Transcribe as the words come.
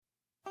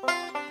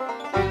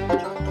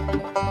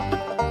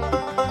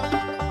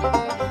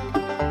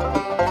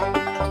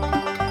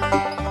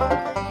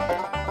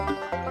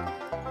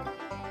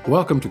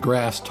Welcome to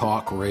Grass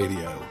Talk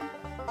Radio.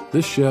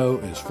 This show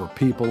is for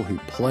people who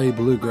play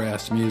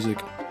bluegrass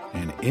music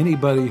and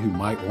anybody who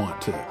might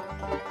want to.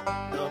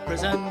 The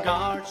prison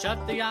guard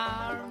shut the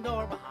iron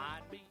door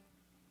behind me.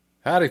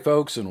 Howdy,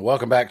 folks, and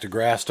welcome back to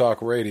Grass Talk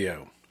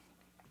Radio.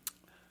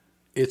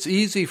 It's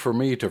easy for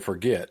me to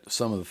forget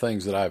some of the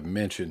things that I've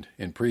mentioned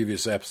in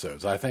previous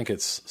episodes. I think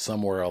it's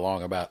somewhere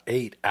along about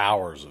 8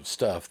 hours of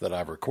stuff that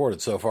I've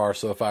recorded so far,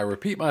 so if I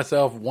repeat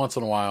myself once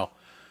in a while,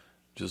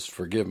 just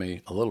forgive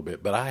me a little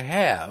bit. But I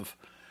have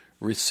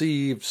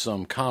received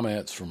some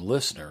comments from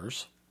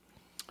listeners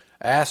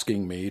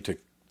asking me to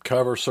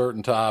cover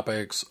certain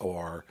topics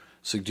or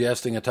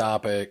suggesting a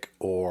topic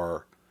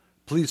or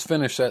please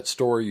finish that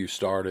story you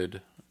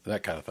started,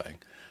 that kind of thing.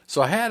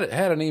 So I had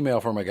an email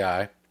from a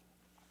guy,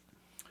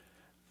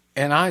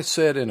 and I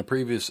said in a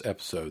previous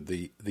episode,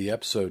 the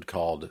episode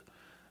called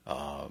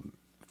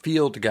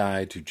Field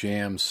Guide to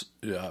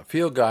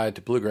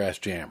Bluegrass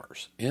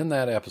Jammers. In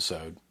that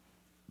episode,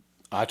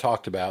 I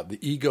talked about the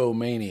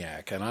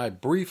egomaniac, and I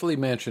briefly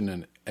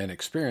mentioned an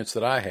experience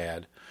that I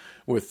had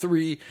with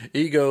 3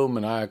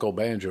 egomaniacal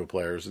banjo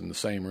players in the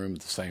same room at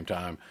the same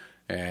time.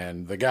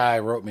 And the guy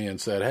wrote me and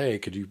said, hey,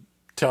 could you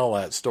tell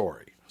that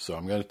story? So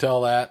I'm going to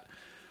tell that.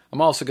 I'm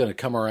also going to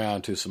come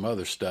around to some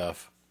other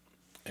stuff,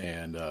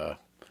 and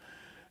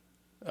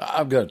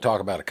I'm going to talk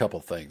about a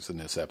couple things in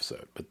this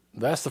episode. But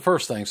that's the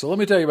first thing. So let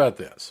me tell you about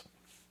this.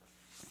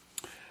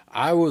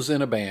 I was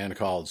in a band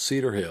called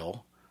Cedar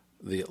Hill,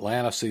 the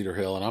Atlanta Cedar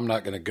Hill, and I'm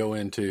not going to go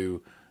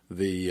into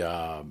the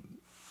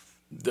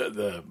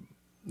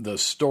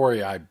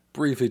story I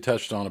briefly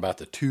touched on about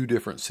the 2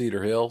 different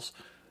Cedar Hills.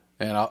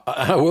 And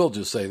I will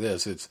just say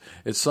this, it's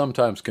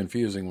sometimes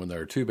confusing when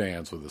there are 2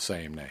 bands with the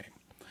same name.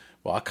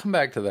 Well, I'll come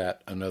back to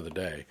that another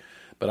day.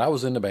 But I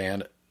was in the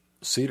band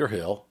Cedar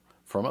Hill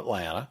from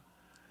Atlanta,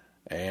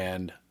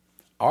 and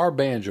our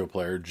banjo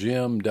player,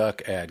 Jim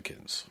Duck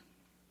Adkins,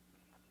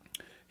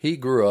 he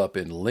grew up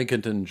in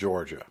Lincolnton,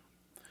 Georgia,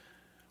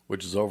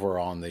 which is over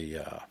on the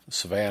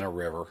Savannah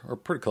River, or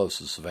pretty close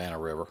to the Savannah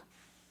River,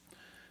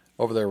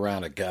 over there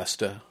around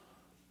Augusta.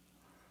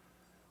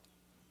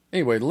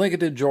 Anyway,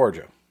 Lincolnton,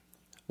 Georgia.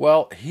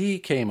 Well, he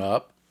came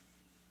up,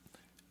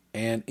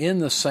 and in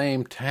the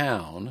same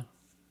town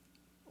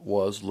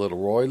was Little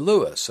Roy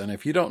Lewis. And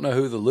if you don't know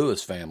who the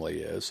Lewis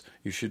family is,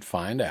 you should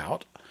find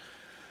out.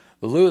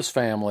 The Lewis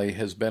family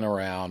has been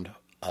around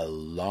a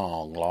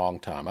long,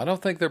 long time. I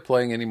don't think they're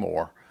playing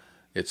anymore.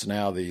 It's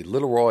now the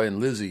Little Roy and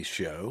Lizzie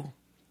show.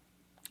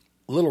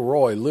 Little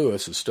Roy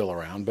Lewis is still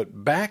around,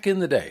 but back in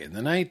the day, in the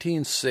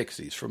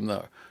 1960s, from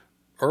the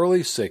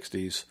early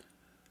 60s,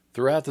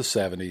 throughout the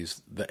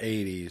 70s, the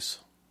 80s,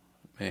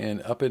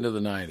 and up into the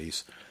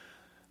 90s,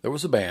 there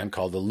was a band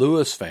called the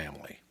Lewis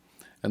family.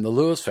 And the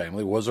Lewis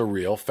family was a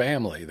real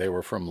family. They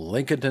were from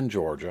Lincolnton,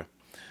 Georgia,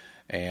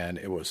 and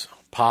it was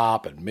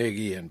Pop and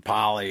Miggy and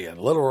Polly and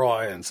Little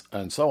Roy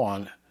and so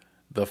on.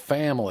 The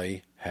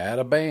family had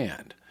a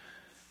band,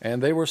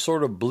 and they were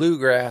sort of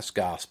bluegrass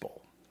gospel.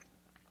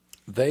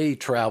 They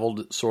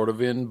traveled sort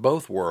of in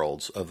both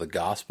worlds of the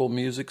gospel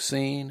music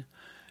scene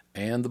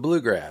and the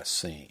bluegrass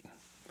scene.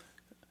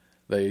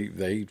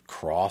 They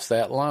crossed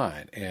that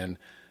line. And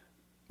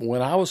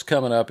when I was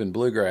coming up in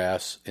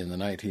bluegrass in the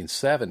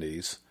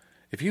 1970s,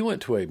 if you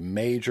went to a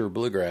major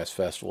bluegrass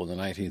festival in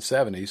the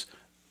 1970s,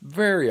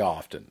 very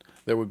often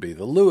there would be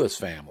the Lewis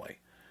family.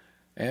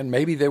 And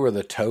maybe they were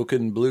the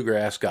token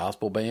bluegrass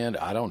gospel band,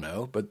 I don't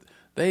know, but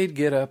they'd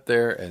get up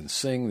there and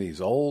sing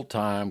these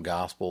old-time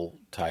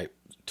gospel-type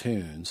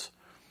tunes,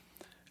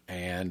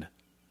 and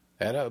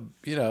had a,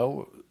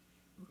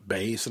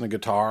 bass and a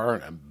guitar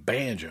and a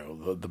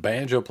banjo. The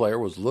banjo player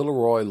was Little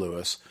Roy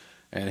Lewis,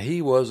 and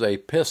he was a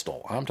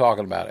pistol. I'm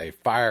talking about a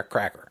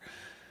firecracker.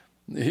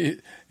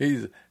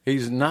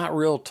 He's not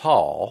real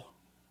tall,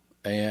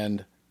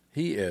 and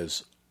he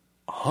is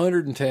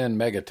 110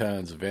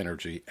 megatons of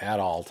energy at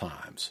all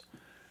times.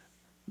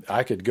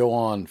 I could go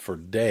on for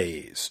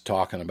days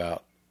talking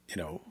about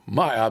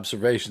my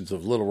observations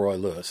of Little Roy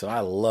Lewis, and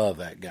I love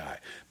that guy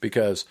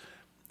because,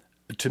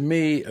 to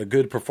me, a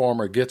good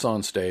performer gets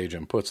on stage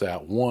and puts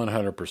out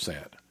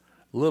 100%.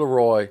 Little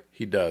Roy,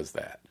 he does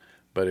that,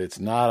 but it's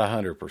not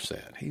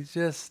 100%. He's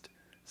just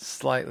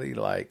slightly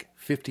like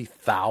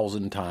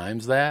 50,000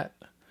 times that.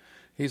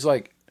 He's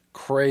like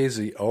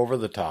crazy over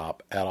the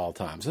top at all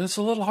times, and it's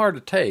a little hard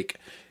to take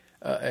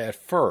at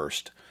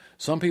first.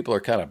 Some people are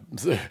kind of,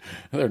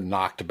 they're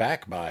knocked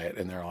back by it,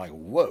 and they're like,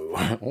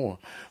 whoa,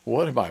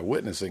 what am I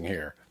witnessing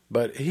here?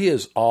 But he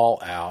is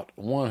all out,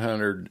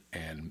 100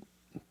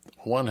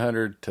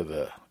 to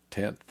the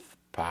 10th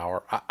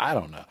power. I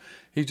don't know.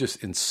 He's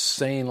just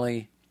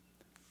insanely,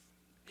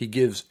 he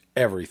gives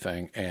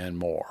everything and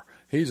more.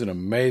 He's an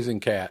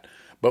amazing cat.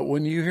 But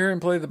when you hear him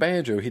play the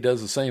banjo, he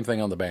does the same thing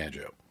on the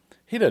banjo.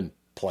 He doesn't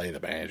play the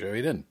banjo.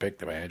 He didn't pick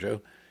the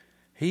banjo.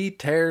 He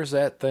tears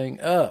that thing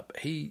up.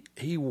 He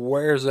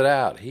wears it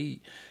out.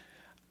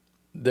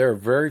 There are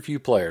very few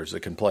players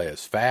that can play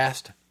as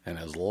fast and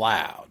as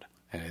loud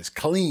and as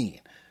clean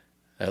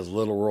as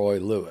Little Roy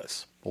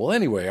Lewis. Well,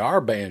 anyway,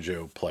 our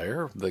banjo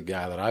player, the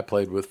guy that I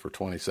played with for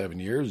 27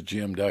 years,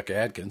 Jim Duck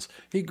Adkins,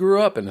 he grew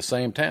up in the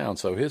same town,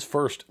 so his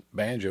first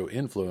banjo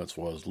influence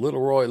was Little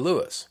Roy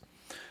Lewis.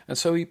 And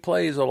so he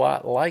plays a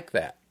lot like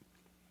that.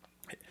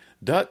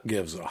 Duck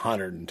gives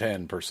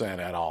 110%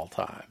 at all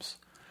times.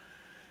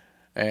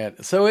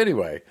 And so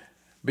anyway,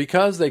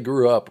 because they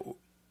grew up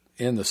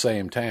in the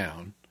same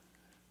town,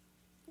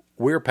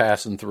 we're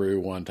passing through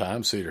one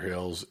time, Cedar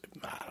Hills,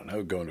 I don't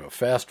know, going to a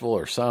festival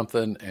or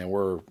something, and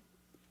we're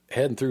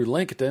heading through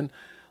Lincoln.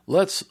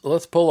 Let's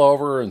pull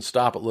over and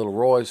stop at Little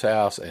Roy's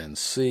house and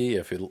see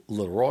if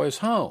Little Roy's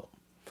home.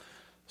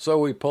 So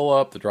we pull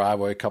up the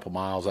driveway a couple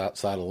miles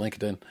outside of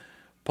Lincoln,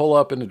 pull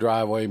up in the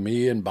driveway,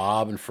 me and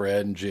Bob and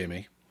Fred and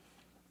Jimmy.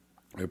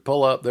 We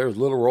pull up, there's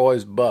Little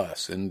Roy's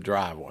bus in the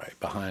driveway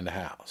behind the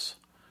house.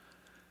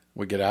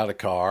 We get out of the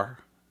car,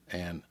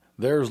 and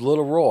there's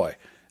Little Roy.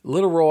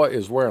 Little Roy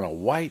is wearing a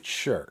white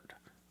shirt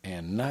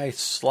and nice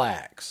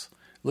slacks.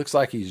 Looks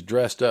like he's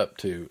dressed up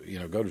to,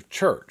 go to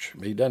church.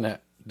 He doesn't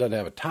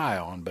have a tie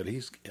on, but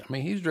he's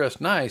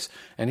dressed nice,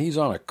 and he's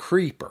on a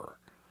creeper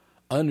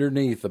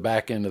underneath the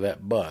back end of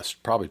that bus,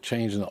 probably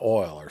changing the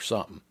oil or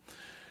something.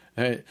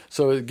 And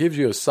so it gives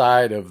you a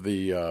side of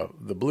the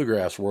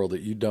bluegrass world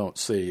that you don't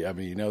see.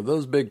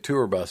 Those big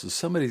tour buses,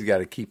 somebody's got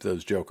to keep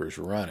those jokers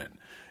running.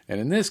 And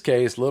in this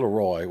case, Little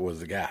Roy was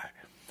the guy.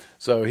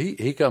 So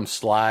he comes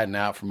sliding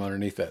out from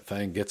underneath that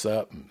thing, gets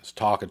up and is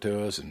talking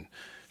to us and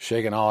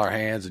shaking all our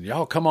hands. And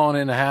y'all come on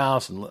in the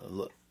house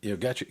and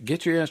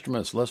get your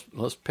instruments.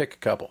 Let's pick a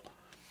couple.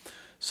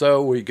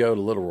 So we go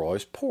to Little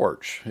Roy's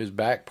porch. His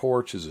back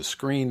porch is a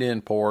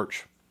screened-in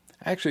porch.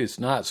 Actually, it's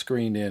not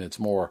screened in. It's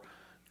more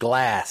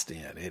glassed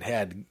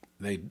in.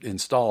 They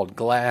installed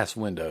glass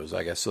windows,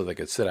 I guess, so they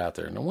could sit out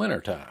there in the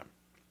wintertime.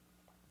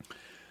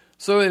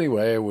 So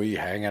anyway, we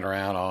hanging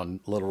around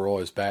on Little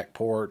Roy's back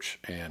porch,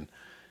 and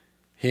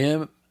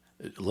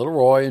Little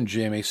Roy and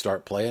Jimmy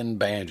start playing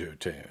banjo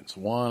tunes,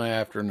 one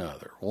after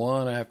another.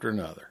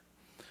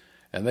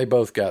 And they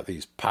both got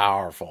these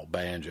powerful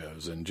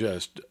banjos, and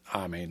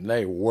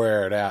they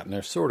wear it out, and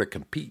they're sort of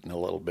competing a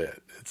little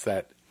bit. It's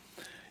that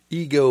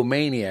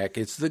egomaniac.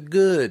 It's the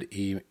good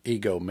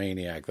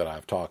egomaniac that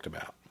I've talked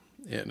about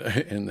in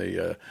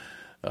the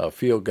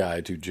Field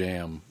Guide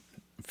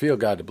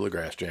to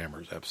Bluegrass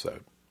Jammers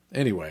episode.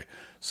 Anyway,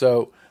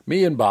 so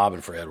me and Bob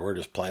and Fred, we're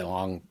just playing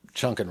along,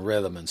 chunking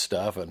rhythm and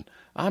stuff, and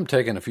I'm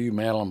taking a few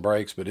mandolin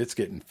breaks, but it's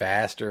getting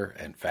faster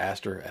and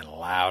faster and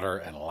louder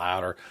and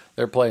louder.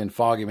 They're playing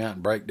Foggy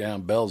Mountain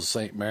Breakdown, Bells of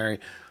St. Mary,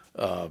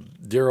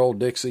 Dear Old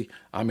Dixie.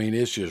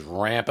 It's just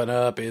ramping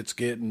up.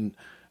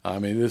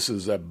 This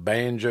is a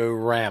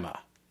banjo-rama,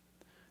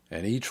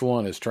 and each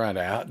one is trying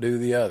to outdo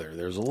the other.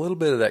 There's a little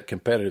bit of that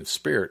competitive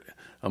spirit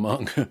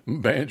among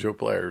banjo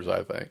players,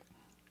 I think.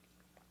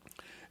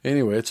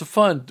 Anyway,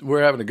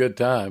 we're having a good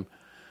time,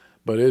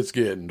 but it's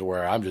getting to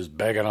where I'm just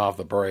begging off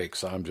the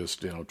brakes. I'm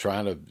just,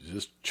 trying to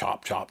just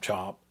chop, chop,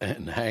 chop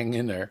and hang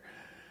in there.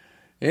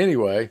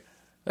 Anyway,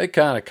 they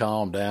kind of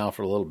calmed down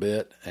for a little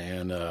bit,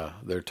 and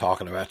they're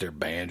talking about their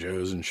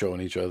banjos and showing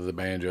each other the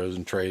banjos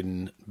and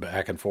trading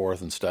back and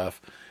forth and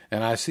stuff.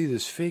 And I see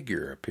this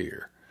figure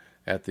appear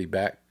at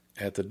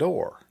the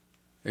door.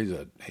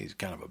 He's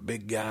kind of a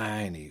big guy,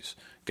 and he's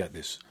got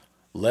this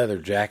leather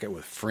jacket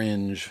with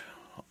fringe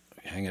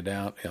hanging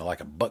down, like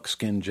a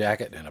buckskin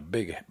jacket and a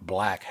big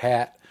black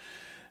hat.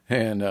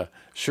 And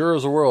sure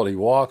as the world, he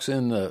walks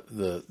in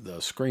the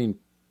screen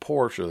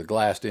porch or the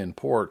glassed-in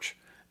porch,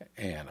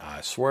 and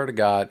I swear to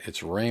God,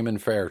 it's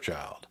Raymond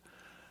Fairchild,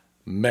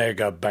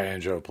 mega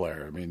banjo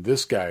player.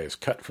 This guy is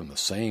cut from the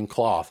same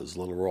cloth as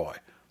Little Roy.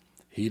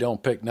 He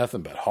don't pick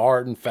nothing but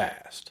hard and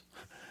fast.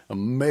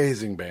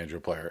 Amazing banjo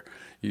player.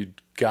 You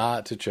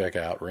got to check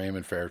out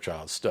Raymond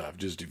Fairchild's stuff.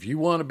 Just if you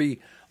want to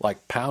be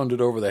like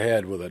pounded over the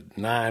head with a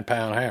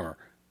 9-pound hammer,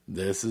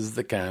 this is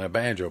the kind of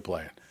banjo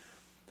playing.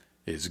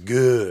 It's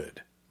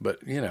good, but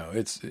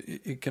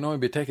it can only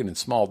be taken in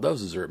small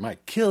doses, or it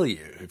might kill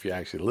you if you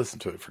actually listen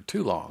to it for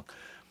too long.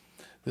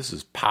 This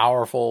is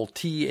powerful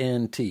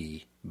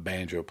TNT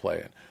banjo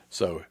playing.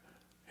 So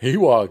he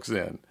walks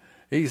in,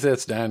 he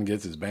sits down and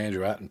gets his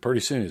banjo out, and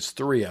pretty soon it's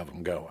 3 of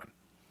them going.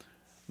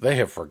 They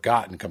have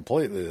forgotten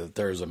completely that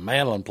there's a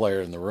mandolin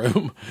player in the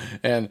room,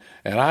 and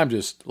I'm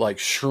just like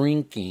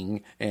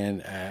shrinking,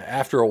 and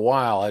after a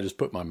while I just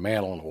put my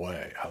mandolin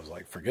away. I was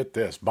like, forget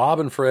this.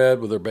 Bob and Fred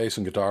with their bass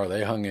and guitar,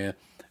 they hung in,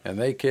 and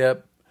they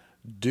kept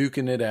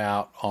duking it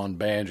out on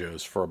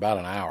banjos for about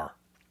an hour.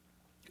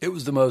 It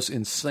was the most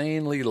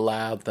insanely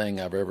loud thing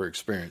I've ever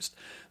experienced.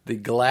 The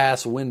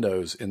glass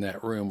windows in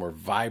that room were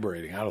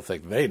vibrating. I don't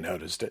think they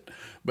noticed it,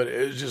 but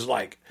it was just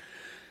like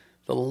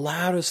the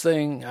loudest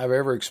thing I've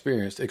ever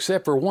experienced,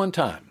 except for one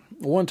time.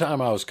 One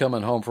time I was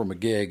coming home from a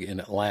gig in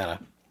Atlanta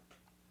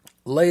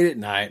late at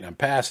night, and I'm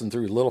passing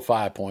through Little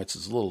Five Points.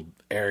 It's a little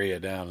area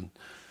down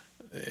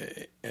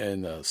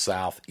in the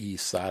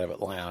southeast side of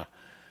Atlanta.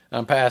 And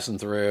I'm passing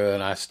through,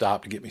 and I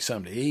stop to get me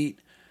something to eat,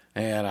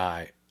 and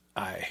I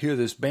hear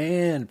this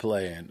band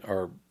playing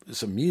or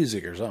some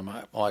music or something.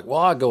 I'm like, well,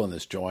 I'll go in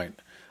this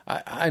joint.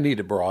 I need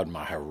to broaden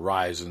my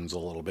horizons a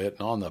little bit.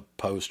 And on the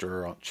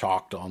poster,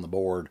 chalked on the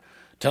board,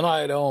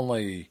 tonight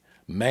only,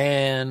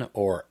 Man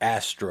or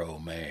Astro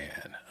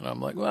Man. And I'm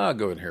like, well, I'll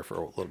go in here for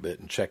a little bit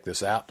and check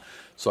this out.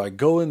 So I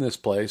go in this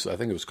place. I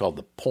think it was called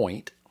The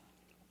Point,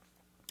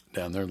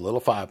 down there in Little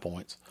Five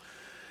Points.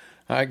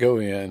 I go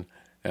in,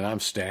 and I'm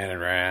standing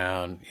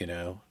around,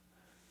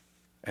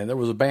 and there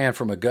was a band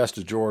from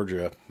Augusta,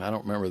 Georgia. I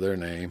don't remember their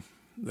name,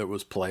 that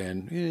was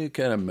playing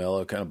kind of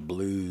mellow, kind of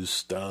blues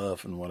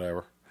stuff and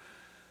whatever.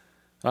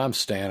 I'm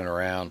standing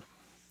around,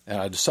 and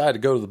I decide to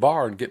go to the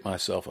bar and get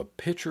myself a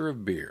pitcher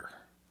of beer.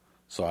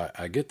 So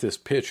I get this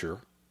pitcher,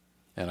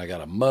 and I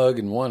got a mug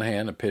in one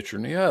hand, a pitcher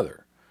in the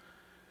other.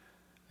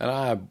 And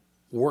I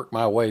work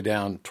my way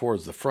down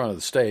towards the front of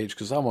the stage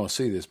because I want to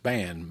see this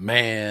band,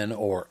 Man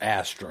or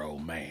Astro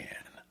Man.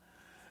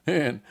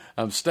 And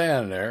I'm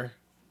standing there,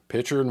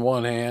 pitcher in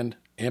one hand,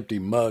 empty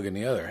mug in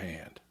the other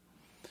hand.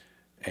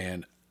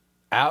 And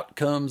out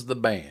comes the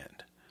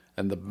band.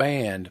 And the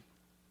band,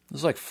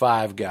 there's like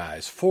 5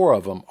 guys. 4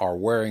 of them are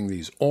wearing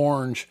these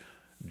orange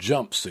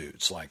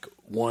jumpsuits, like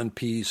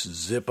one-piece,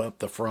 zip up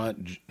the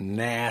front,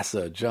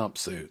 NASA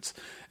jumpsuits.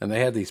 And they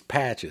had these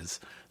patches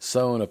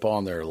sewn up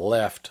on their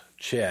left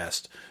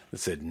chest that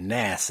said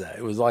NASA.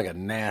 It was like a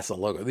NASA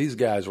logo. These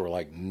guys were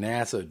like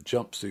NASA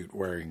jumpsuit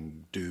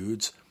wearing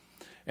dudes.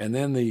 And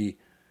then the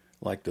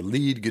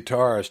lead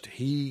guitarist,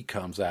 he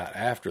comes out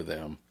after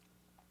them,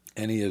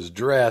 and he is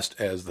dressed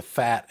as the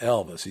Fat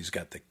Elvis. He's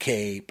got the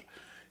cape,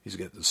 he's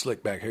got the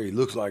slick back hair. He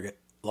looks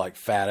like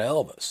Fat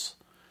Elvis.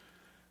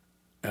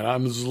 And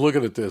I'm just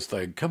looking at this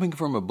thing coming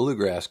from a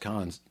bluegrass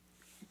context.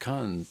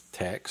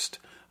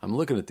 I'm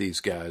looking at these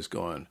guys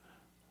going,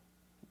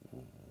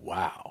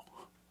 wow,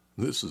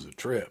 this is a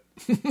trip.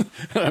 And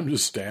I'm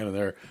just standing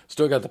there,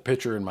 still got the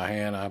pitcher in my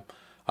hand.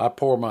 I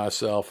pour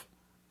myself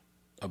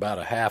about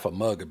a half a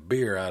mug of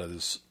beer out of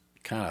this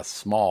kind of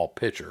small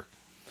pitcher.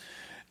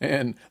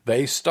 And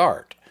they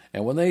start.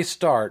 And when they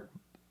start,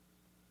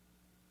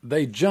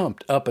 they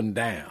jumped up and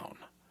down.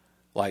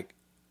 Like,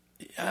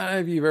 I don't know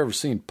if you've ever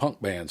seen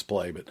punk bands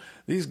play, but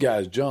these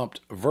guys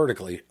jumped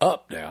vertically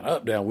up,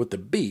 down with the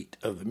beat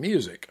of the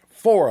music.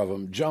 4 of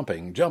them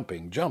jumping,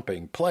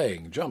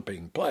 playing.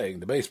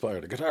 The bass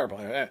player, the guitar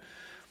player,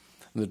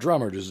 the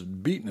drummer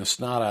just beating the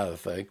snot out of the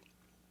thing.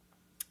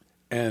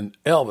 And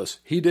Elvis,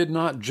 he did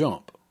not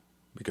jump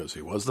because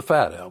he was the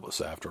Fat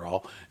Elvis after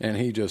all. And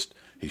he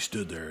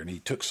stood there and he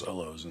took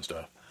solos and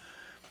stuff.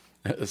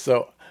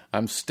 So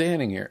I'm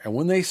standing here, and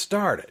when they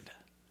started,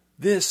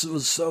 this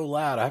was so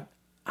loud.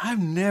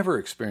 I've never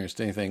experienced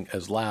anything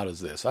as loud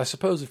as this. I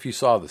suppose if you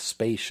saw the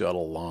space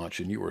shuttle launch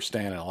and you were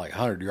standing like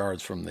 100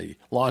 yards from the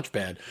launch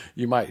pad,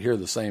 you might hear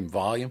the same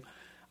volume.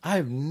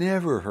 I've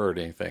never heard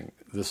anything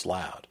this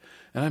loud.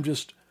 And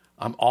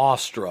I'm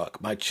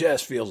awestruck. My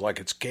chest feels like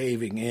it's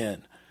caving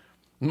in.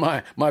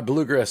 My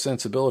bluegrass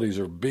sensibilities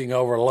are being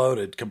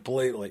overloaded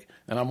completely.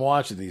 And I'm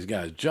watching these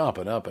guys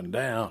jumping up and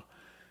down.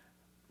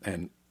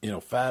 And,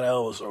 Fat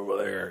Elvis over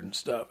there and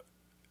stuff.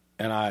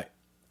 And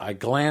I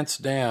glance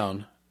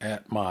down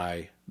at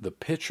the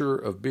pitcher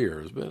of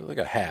beer, like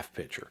a half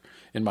pitcher,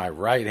 in my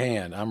right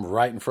hand. I'm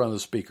right in front of the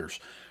speakers.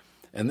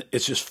 And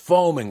it's just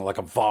foaming like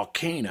a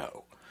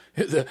volcano.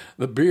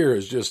 The beer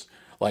is just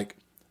like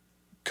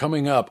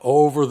coming up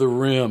over the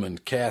rim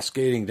and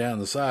cascading down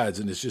the sides,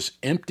 and it's just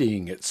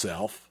emptying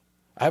itself.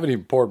 I haven't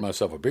even poured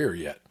myself a beer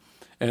yet.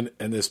 And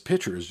this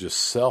pitcher is just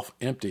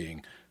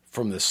self-emptying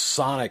from this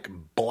sonic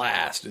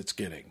blast it's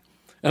getting.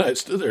 And I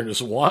stood there and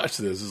just watched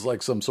this. It's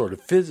like some sort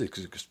of physics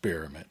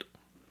experiment.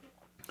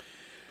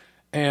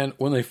 And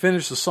when they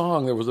finished the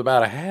song, there was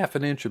about a half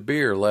an inch of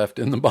beer left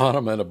in the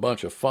bottom and a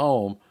bunch of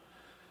foam.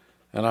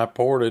 And I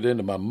poured it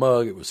into my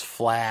mug. It was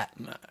flat.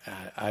 And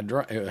I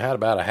drank. It had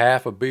about a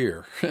half a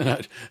beer.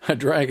 And I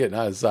drank it, and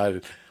I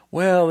decided,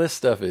 well, this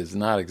stuff is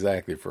not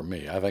exactly for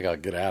me. I think I'll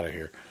get out of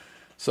here.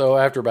 So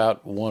after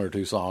about 1 or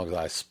 2 songs,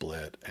 I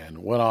split and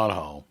went on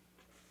home.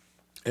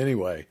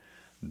 Anyway,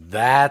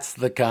 that's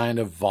the kind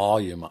of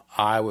volume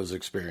I was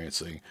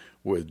experiencing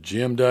with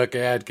Jim Duck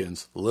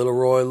Adkins, Little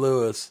Roy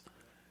Lewis,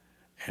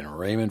 and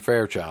Raymond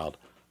Fairchild,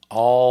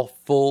 all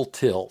full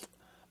tilt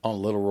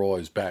on Little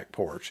Roy's back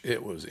porch.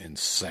 It was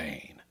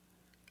insane.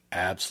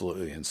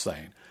 Absolutely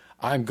insane.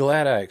 I'm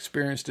glad I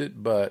experienced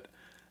it, but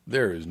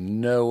there is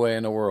no way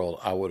in the world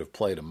I would have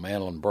played a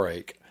mandolin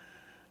break.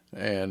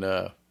 And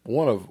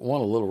one of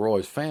Little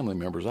Roy's family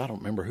members, I don't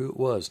remember who it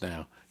was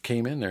now,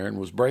 came in there and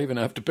was brave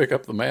enough to pick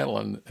up the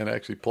mandolin and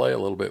actually play a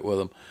little bit with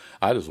him.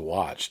 I just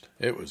watched.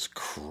 It was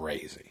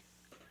crazy.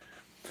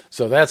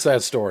 So that's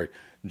that story.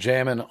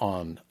 Jamming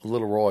on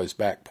Little Roy's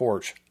back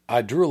porch.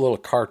 I drew a little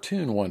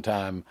cartoon one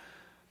time,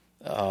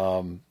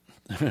 kind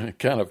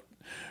of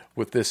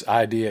with this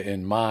idea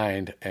in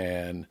mind,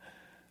 and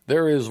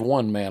there is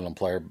one mandolin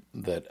player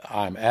that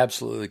I'm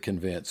absolutely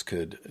convinced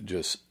could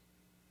just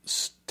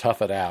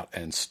tough it out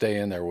and stay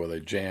in there with a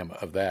jam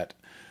of that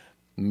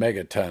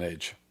mega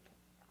tonnage,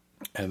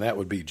 and that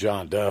would be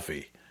John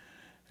Duffy.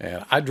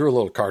 And I drew a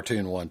little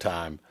cartoon one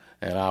time,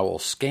 and I will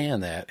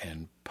scan that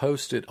and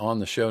post it on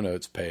the show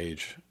notes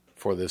page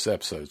for this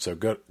episode. So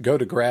go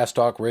to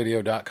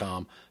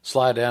grasstalkradio.com,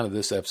 slide down to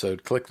this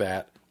episode, click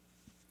that,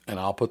 and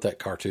I'll put that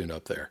cartoon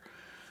up there.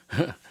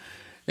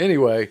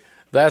 Anyway,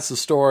 that's the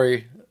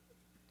story.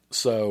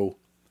 So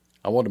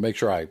I wanted to make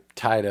sure I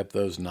tied up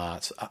those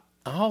knots. I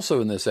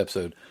also, in this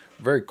episode,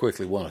 very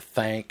quickly want to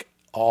thank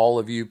all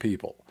of you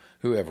people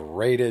who have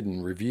rated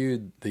and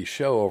reviewed the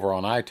show over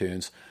on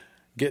iTunes,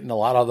 getting a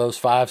lot of those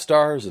 5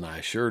 stars, and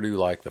I sure do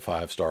like the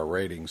 5-star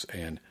ratings.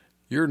 And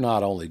you're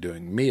not only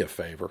doing me a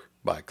favor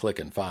by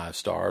clicking 5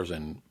 stars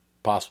and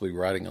possibly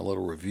writing a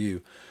little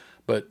review,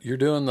 but you're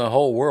doing the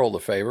whole world a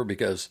favor,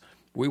 because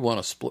we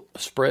want to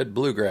spread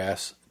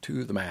bluegrass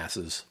to the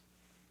masses.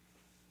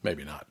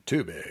 Maybe not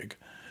too big,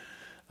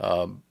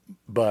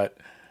 but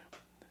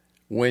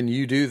when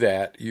you do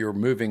that, you're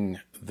moving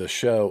the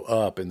show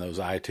up in those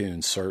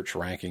iTunes search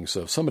rankings.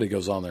 So if somebody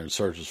goes on there and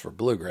searches for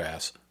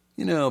bluegrass,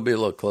 it'll be a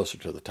little closer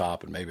to the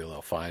top, and maybe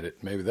they'll find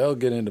it. Maybe they'll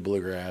get into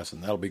bluegrass,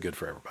 and that'll be good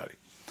for everybody.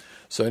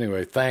 So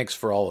anyway, thanks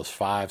for all those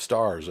 5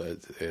 stars.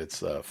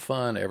 It's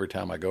fun every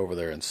time I go over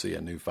there and see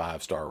a new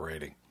 5-star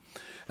rating.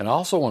 And I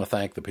also want to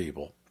thank the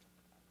people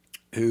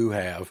who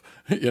have,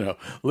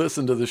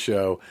 listened to the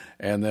show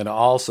and then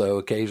also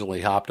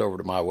occasionally hopped over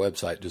to my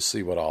website to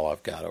see what all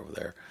I've got over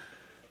there.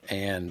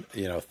 And,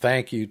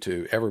 thank you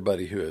to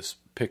everybody who has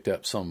picked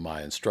up some of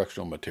my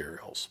instructional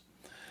materials.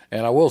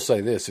 And I will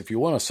say this, if you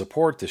want to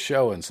support the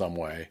show in some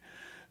way,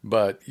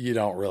 but you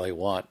don't really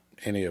want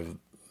any of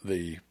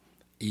the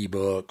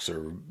ebooks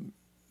or,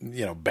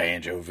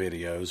 banjo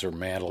videos or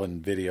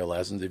mandolin video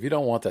lessons, if you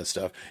don't want that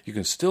stuff, you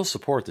can still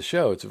support the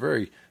show. It's a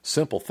very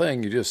simple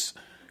thing. You just,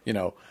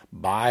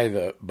 buy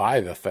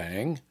the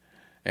thing,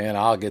 and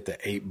I'll get the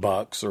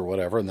 $8 or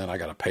whatever, and then I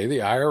got to pay the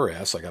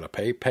IRS, I got to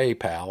pay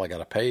PayPal, I got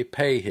to pay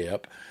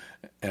PayHip,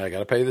 and I got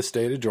to pay the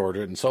state of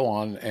Georgia, and so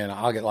on, and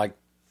I'll get like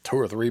 $2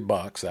 or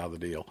 $3 out of the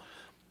deal,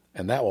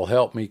 and that will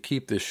help me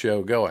keep this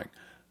show going.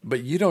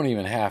 But you don't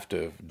even have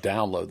to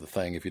download the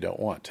thing if you don't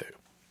want to.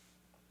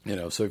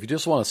 So if you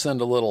just want to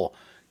send a little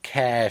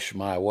cash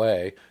my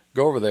way,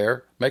 go over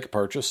there, make a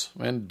purchase,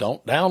 and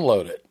don't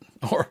download it.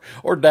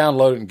 Or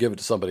download it and give it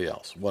to somebody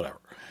else, whatever.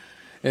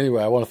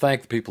 Anyway, I want to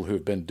thank the people who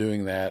have been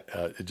doing that.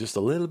 Just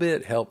a little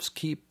bit helps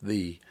keep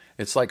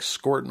it's like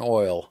squirting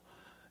oil.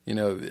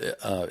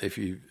 If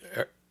you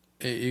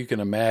can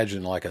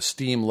imagine like a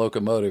steam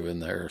locomotive in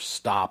there,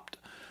 stopped,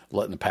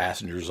 letting the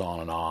passengers on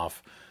and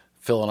off,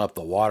 filling up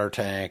the water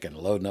tank and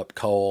loading up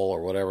coal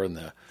or whatever, and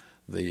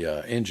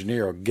the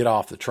engineer will get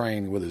off the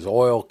train with his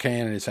oil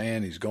can in his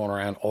hand. He's going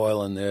around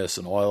oiling this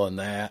and oiling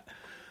that.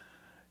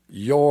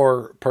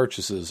 Your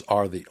purchases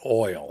are the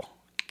oil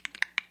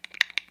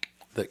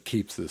that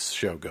keeps this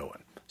show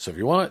going. So if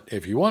you want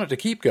it to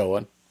keep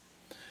going,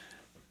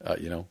 put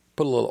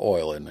a little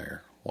oil in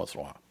there once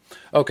in a while.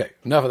 Okay,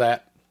 enough of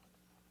that.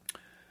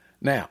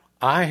 Now,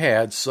 I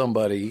had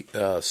somebody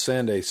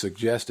send a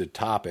suggested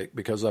topic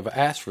because I've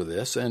asked for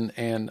this,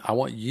 and I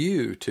want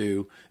you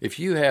to, if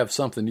you have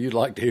something you'd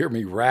like to hear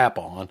me rap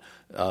on,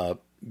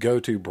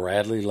 go to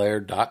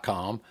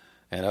bradleylaird.com.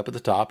 And up at the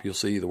top, you'll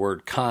see the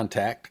word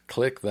contact.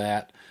 Click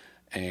that,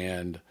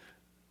 and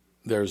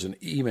there's an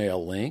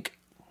email link.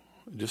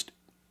 Just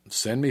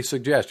send me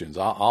suggestions.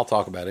 I'll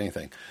talk about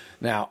anything.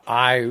 Now,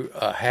 I've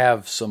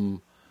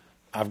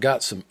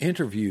got some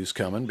interviews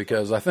coming,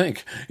 because I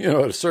think, at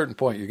a certain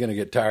point, you're going to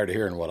get tired of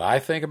hearing what I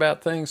think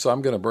about things. So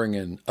I'm going to bring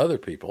in other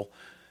people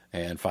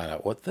and find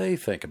out what they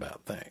think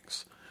about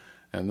things.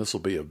 And this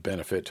will be of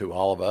benefit to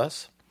all of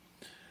us.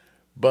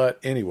 But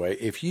anyway,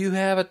 if you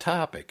have a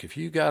topic, if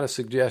you got a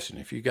suggestion,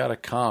 if you got a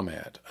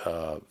comment,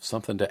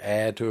 something to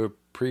add to a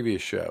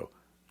previous show,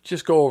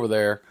 just go over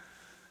there,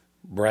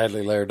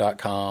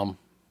 bradleylaird.com,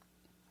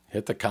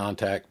 hit the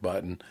contact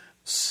button,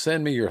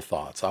 send me your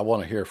thoughts. I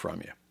want to hear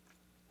from you.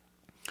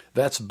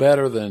 That's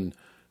better than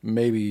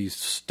maybe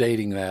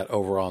stating that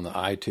over on the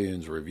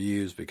iTunes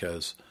reviews,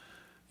 because,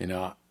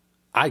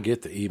 I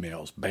get the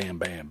emails, bam,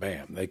 bam,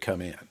 bam, they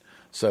come in.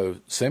 So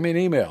send me an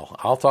email.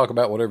 I'll talk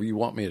about whatever you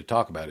want me to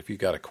talk about. If you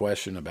got a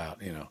question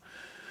about,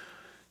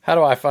 how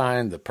do I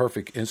find the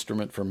perfect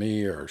instrument for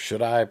me, or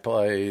should I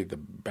play the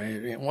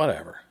band,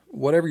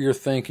 whatever you're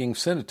thinking,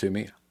 send it to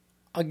me.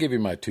 I'll give you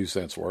my 2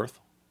 cents worth.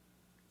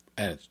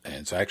 And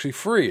it's actually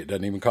free. It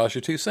doesn't even cost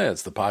you 2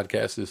 cents. The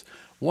podcast is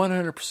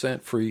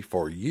 100% free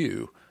for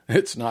you.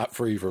 It's not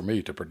free for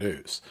me to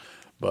produce,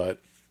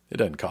 but it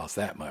doesn't cost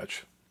that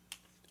much.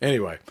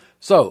 Anyway,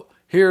 so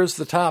here's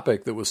the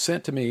topic that was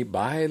sent to me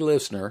by a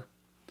listener.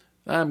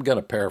 I'm going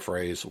to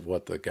paraphrase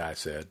what the guy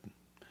said.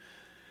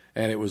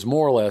 And it was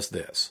more or less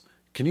this.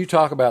 Can you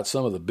talk about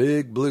some of the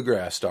big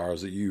bluegrass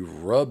stars that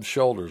you've rubbed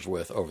shoulders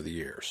with over the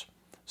years?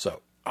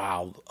 So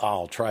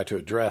I'll try to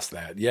address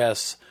that.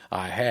 Yes,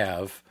 I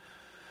have.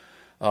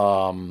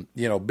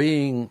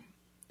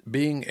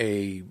 Being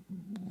a,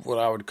 what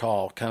I would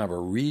call kind of a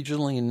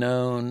regionally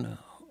known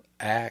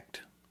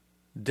act,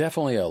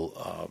 definitely a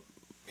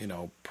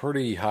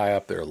pretty high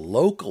up there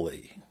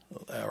locally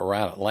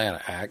around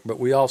Atlanta act, but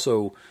we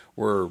also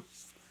were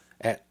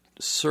at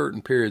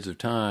certain periods of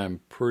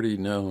time pretty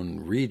known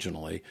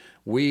regionally,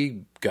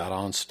 we got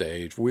on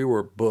stage. We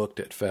were booked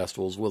at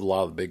festivals with a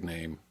lot of the big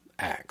name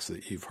acts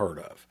that you've heard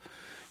of.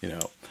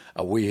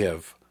 We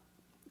have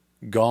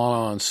gone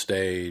on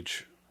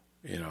stage,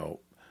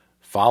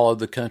 followed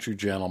the Country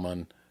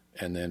Gentlemen,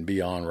 and then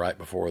be on right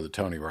before the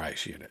Tony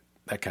Rice Unit,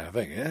 that kind of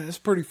thing. It's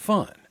pretty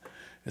fun.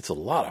 It's a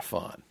lot of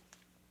fun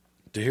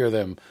to hear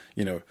them,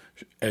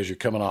 as you're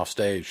coming off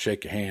stage,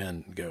 shake your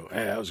hand and go,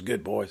 "Hey, that was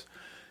good, boys."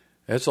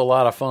 It's a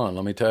lot of fun,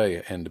 let me tell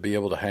you. And to be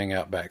able to hang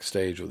out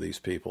backstage with these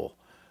people,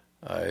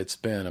 it's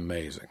been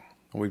amazing.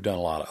 We've done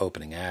a lot of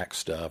opening act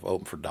stuff,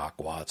 open for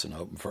Doc Watson,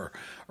 open for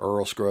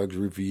Earl Scruggs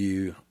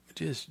Review,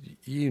 just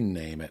you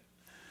name it.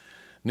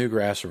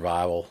 Newgrass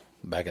Revival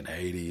back in the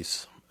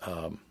 80s.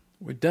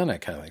 We've done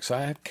that kind of thing. So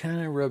I have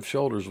kind of rubbed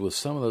shoulders with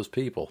some of those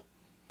people.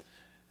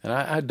 And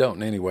I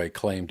don't in any way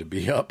claim to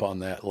be up on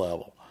that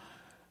level.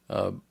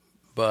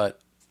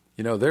 But,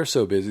 they're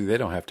so busy, they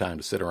don't have time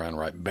to sit around and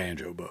write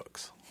banjo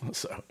books.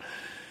 So,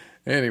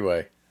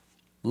 anyway,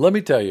 let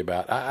me tell you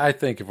about, I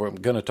think if we're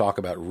going to talk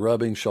about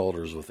rubbing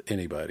shoulders with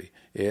anybody,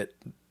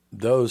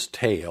 those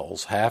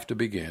tales have to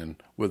begin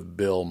with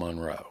Bill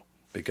Monroe.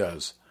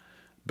 Because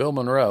Bill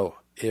Monroe,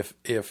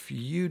 if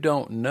you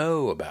don't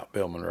know about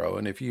Bill Monroe,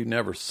 and if you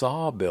never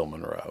saw Bill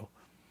Monroe,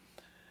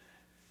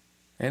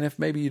 and if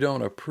maybe you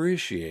don't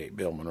appreciate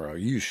Bill Monroe,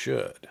 you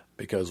should.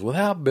 Because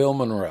without Bill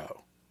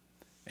Monroe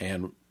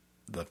and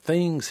the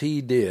things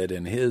he did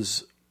in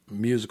his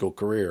musical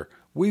career,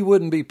 we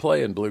wouldn't be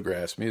playing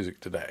bluegrass music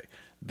today.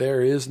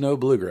 There is no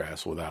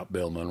bluegrass without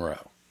Bill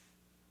Monroe.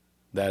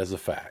 That is a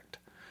fact.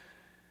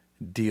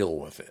 Deal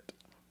with it.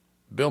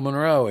 Bill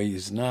Monroe,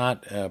 he's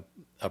not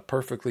a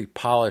perfectly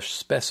polished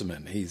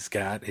specimen. He's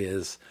got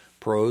his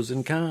pros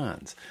and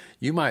cons.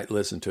 You might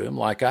listen to him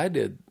like I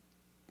did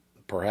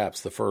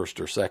perhaps the first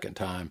or second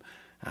time.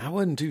 I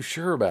wasn't too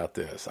sure about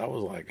this. I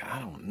was like, I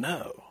don't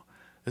know.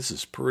 This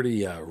is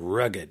pretty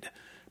rugged,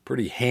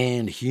 pretty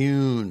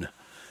hand-hewn,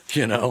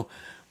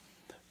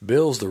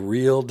 Bill's the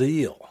real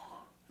deal.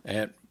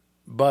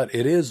 But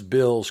it is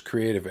Bill's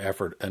creative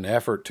effort, an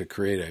effort to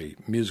create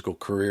a musical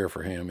career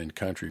for him in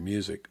country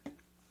music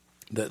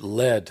that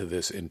led to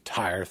this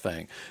entire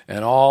thing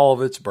and all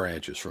of its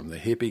branches, from the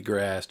hippie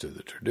grass to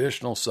the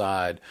traditional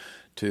side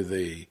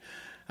to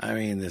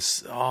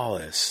all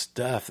this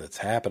stuff that's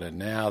happening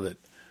now that,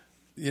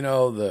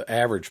 the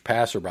average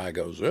passerby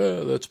goes,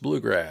 that's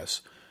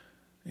bluegrass.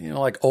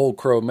 Like Old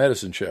Crow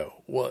Medicine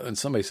Show. Well, and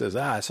somebody says,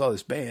 I saw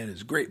this band,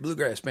 it's a great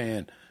bluegrass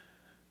band.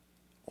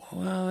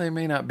 Well, they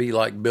may not be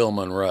like Bill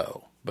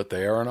Monroe, but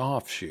they are an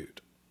offshoot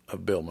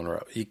of Bill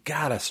Monroe. You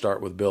got to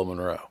start with Bill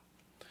Monroe.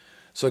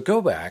 So go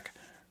back,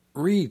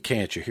 read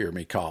Can't You Hear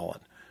Me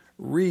Calling?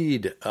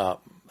 Read,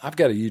 I've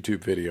got a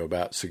YouTube video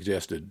about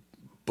suggested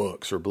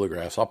books or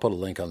bluegrass. I'll put a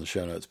link on the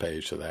show notes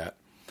page to that.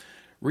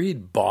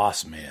 Read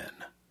Boss Men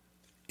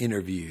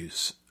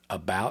interviews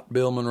about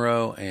Bill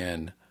Monroe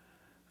and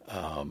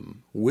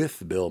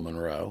with Bill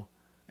Monroe,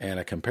 and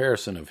a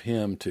comparison of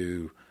him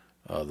to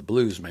the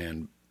blues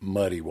man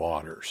Muddy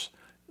Waters.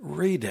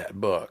 Read that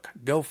book.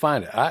 Go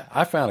find it.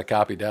 I found a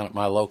copy down at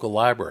my local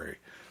library.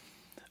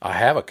 I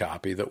have a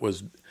copy that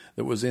was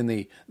in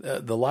the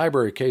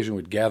library. Occasionally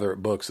would gather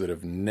at books that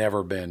have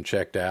never been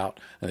checked out,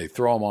 and they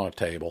throw them on a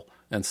table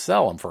and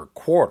sell them for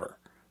 $0.25.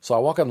 So I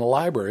walk in the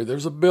library.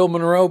 There's a Bill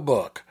Monroe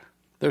book.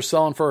 They're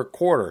selling for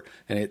 $0.25,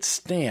 and it's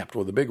stamped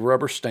with a big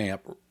rubber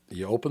stamp.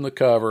 You open the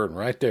cover, and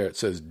right there it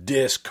says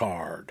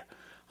discard.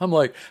 I'm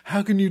like,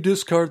 how can you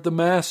discard the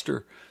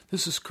master?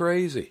 This is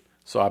crazy.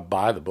 So I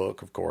buy the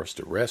book, of course,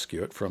 to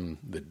rescue it from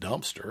the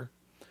dumpster.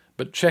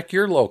 But check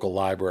your local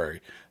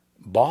library.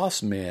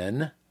 Boss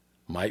Men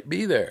might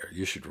be there.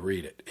 You should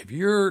read it. If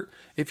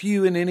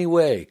you in any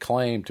way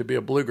claim to be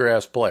a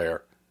bluegrass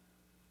player,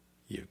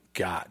 you've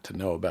got to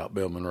know about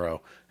Bill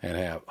Monroe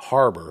and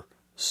harbor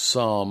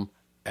some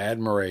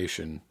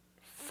admiration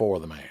for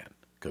the man.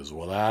 Because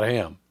without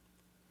him,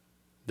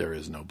 there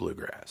is no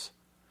bluegrass.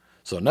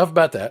 So enough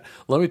about that.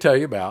 Let me tell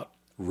you about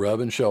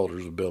rubbing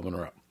shoulders with Bill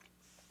Monroe.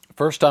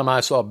 First time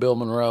I saw Bill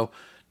Monroe,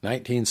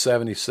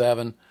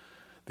 1977,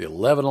 the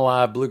 11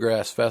 Alive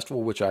Bluegrass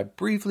Festival, which I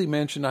briefly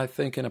mentioned, I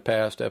think, in a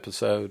past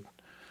episode.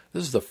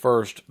 This is the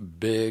first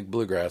big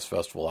bluegrass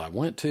festival I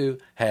went to,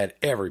 had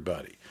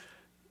everybody.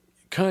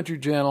 Country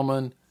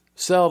Gentlemen,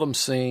 Seldom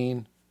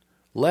Seen,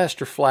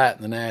 Lester Flatt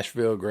and the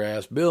Nashville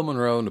Grass, Bill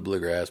Monroe and the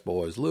Bluegrass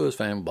Boys, Lewis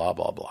family, blah,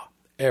 blah, blah.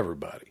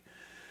 Everybody.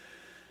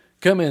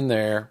 Come in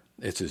there.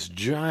 It's this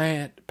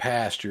giant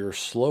pasture,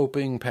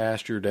 sloping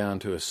pasture down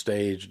to a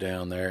stage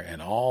down there, and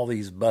all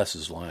these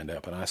buses lined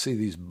up. And I see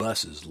these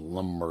buses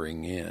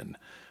lumbering in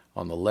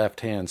on the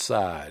left-hand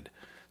side,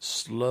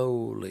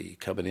 slowly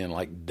coming in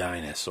like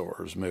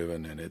dinosaurs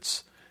moving. And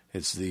it's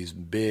these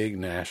big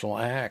national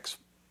acts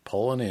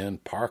pulling in,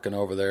 parking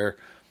over there.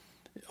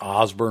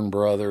 Osborne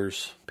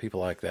Brothers, people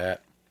like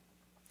that.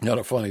 Got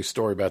a funny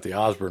story about the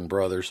Osborne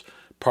Brothers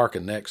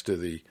parking next to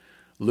the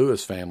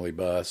Lewis family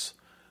bus.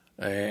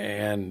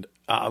 And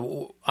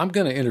I'm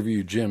going to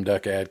interview Jim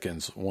Duck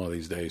Adkins one of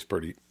these days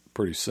pretty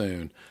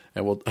soon.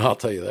 And I'll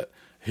tell you that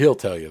He'll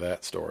tell you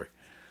that story.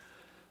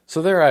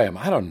 So there I am.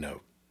 I don't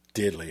know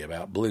diddly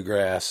about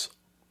bluegrass.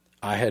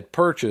 I had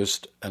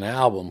purchased an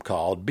album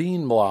called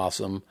Bean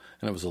Blossom,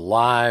 and it was a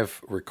live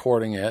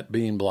recording at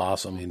Bean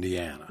Blossom,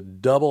 Indiana.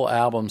 Double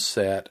album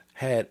set,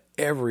 had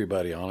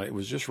everybody on it. It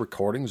was just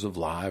recordings of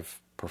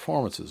live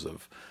performances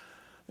of,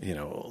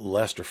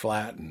 Lester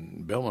Flatt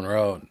and Bill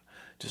Monroe and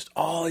just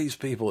all these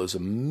people. It was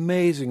an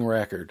amazing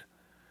record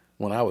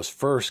when I was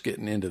first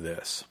getting into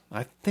this.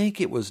 I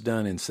think it was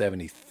done in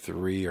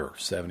 73 or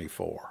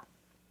 74.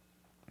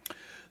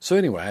 So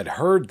anyway, I'd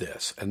heard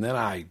this, and then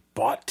I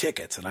bought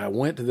tickets, and I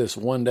went to this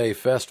one-day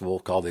festival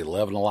called the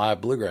 11 Alive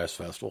Bluegrass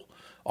Festival,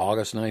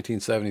 August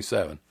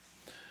 1977.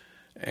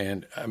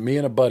 And me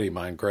and a buddy of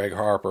mine, Greg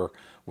Harper,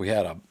 we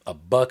had a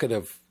bucket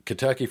of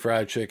Kentucky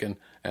Fried Chicken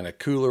and a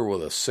cooler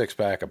with a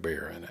six-pack of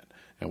beer in it.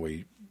 And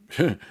we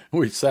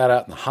sat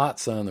out in the hot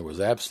sun. There was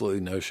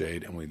absolutely no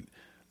shade, and we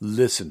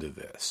listened to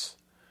this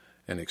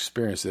and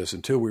experienced this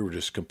until we were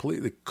just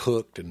completely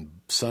cooked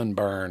and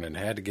sunburned and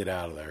had to get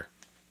out of there.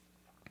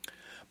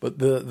 But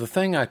the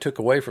thing I took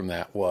away from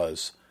that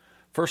was,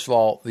 first of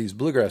all, these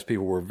bluegrass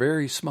people were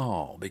very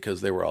small because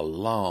they were a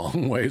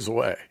long ways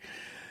away.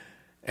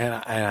 And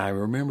I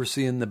remember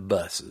seeing the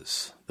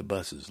buses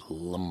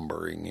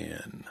lumbering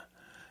in.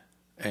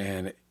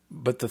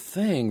 But the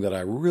thing that I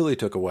really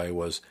took away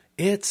was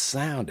it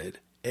sounded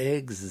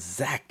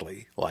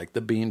exactly like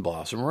the Bean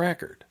Blossom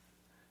record.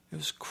 It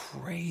was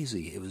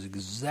crazy. It was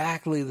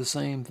exactly the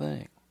same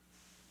thing.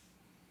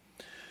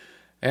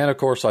 And, of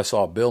course, I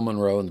saw Bill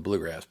Monroe and the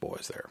Bluegrass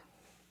Boys there.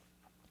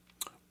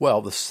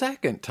 Well, the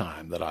second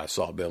time that I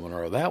saw Bill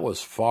Monroe, that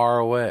was far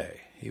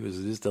away. He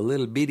was just a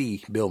little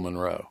bitty Bill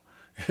Monroe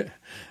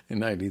in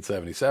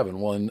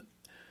 1977. Well, in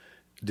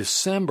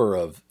December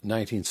of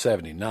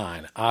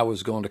 1979, I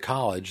was going to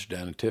college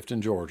down in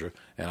Tifton, Georgia,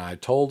 and I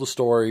told the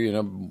story,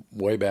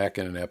 way back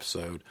in an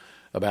episode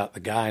about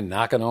the guy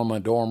knocking on my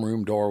dorm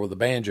room door with a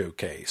banjo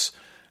case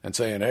and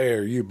saying, "Hey,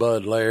 are you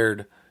Bud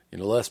Laird?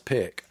 Let's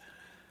pick."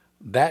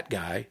 That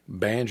guy,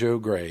 Banjo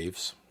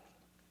Graves,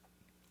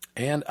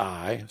 and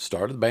I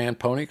started the band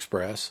Pony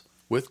Express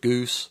with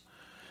Goose,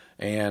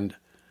 and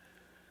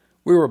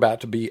we were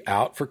about to be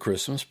out for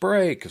Christmas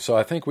break. So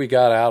I think we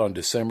got out on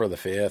December the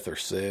 5th or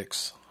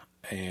 6th,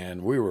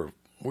 and we were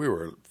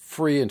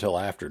free until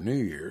after New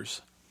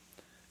Year's.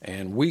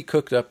 And we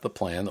cooked up the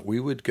plan that we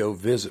would go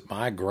visit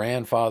my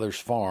grandfather's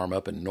farm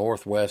up in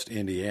northwest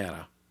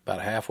Indiana,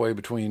 about halfway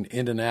between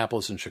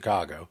Indianapolis and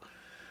Chicago.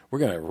 We're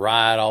going to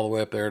ride all the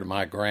way up there to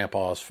my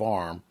grandpa's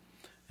farm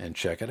and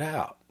check it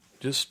out.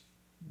 Just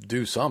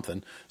do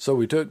something. So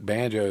we took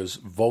Banjo's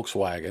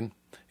Volkswagen.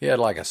 He had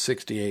like a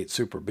 68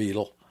 Super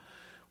Beetle.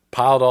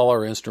 Piled all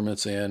our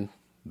instruments in.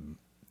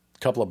 A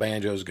couple of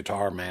banjos,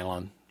 guitar,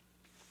 mandolin.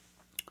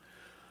 A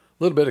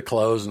little bit of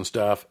clothes and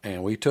stuff.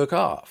 And we took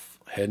off,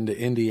 heading to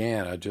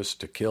Indiana just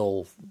to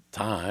kill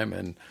time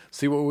and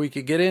see what we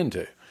could get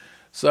into.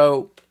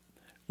 So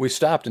we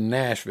stopped in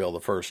Nashville the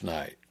first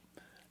night.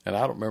 And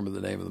I don't remember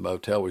the name of the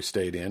motel we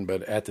stayed in,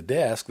 but at the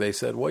desk they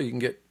said, well, you can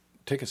get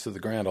tickets to the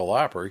Grand Ole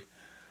Opry.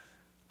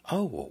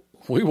 Oh, well,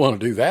 we want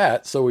to do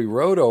that. So we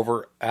rode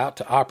over out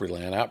to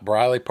Opryland, out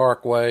Briley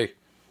Parkway,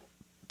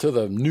 to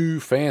the new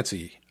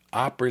fancy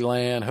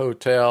Opryland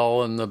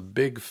Hotel and the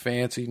big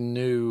fancy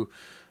new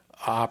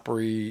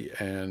Opry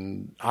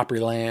and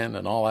Opryland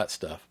and all that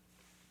stuff.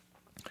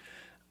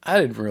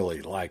 I didn't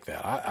really like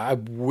that. I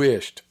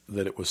wished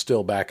that it was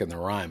still back in the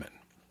Ryman,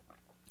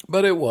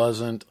 but it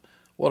wasn't.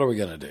 What are we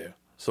going to do?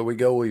 So we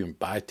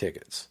buy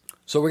tickets.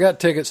 So we got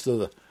tickets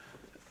to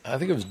I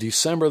think it was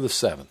December the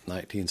 7th,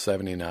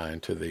 1979,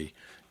 to the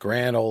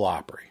Grand Ole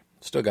Opry.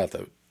 Still got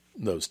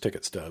those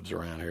ticket stubs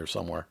around here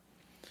somewhere.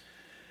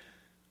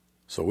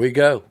 So we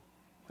go,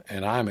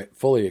 and I'm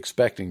fully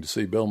expecting to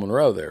see Bill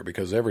Monroe there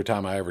because every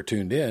time I ever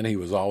tuned in, he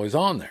was always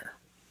on there.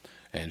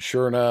 And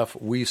sure enough,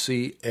 we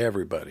see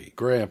everybody.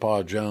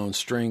 Grandpa Jones,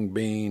 String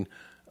Bean,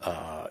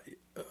 I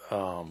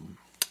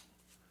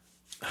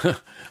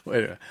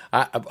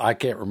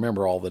can't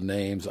remember all the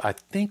names. I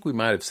think we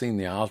might have seen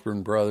the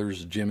Osborne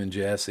brothers, Jim and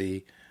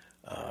Jesse.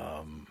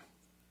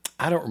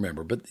 I don't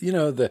remember, but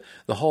the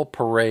whole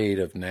parade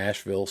of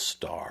Nashville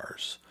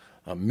stars,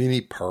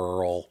 Minnie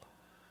Pearl,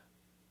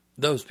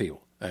 those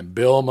people, and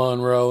Bill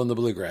Monroe and the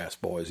Bluegrass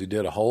Boys. He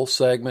did a whole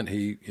segment.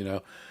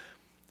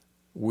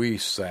 We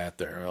sat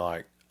there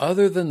like,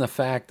 other than the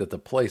fact that the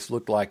place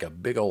looked like a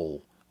big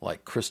old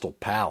like Crystal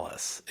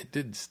Palace, it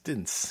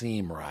didn't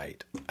seem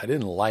right. I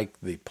didn't like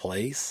the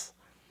place,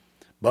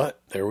 but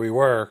there we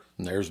were,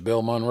 and there's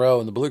Bill Monroe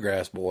and the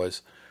Bluegrass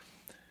Boys.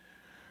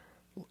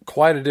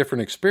 Quite a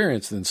different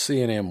experience than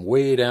seeing him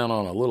way down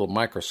on a little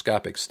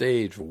microscopic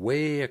stage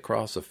way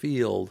across a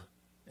field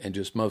and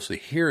just mostly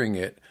hearing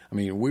it. I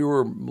mean, we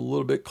were a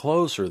little bit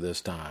closer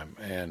this time,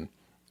 and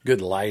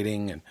good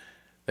lighting, and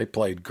they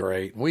played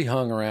great. We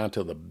hung around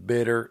till the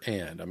bitter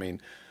end. I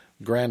mean,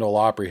 Grand Ole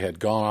Opry had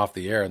gone off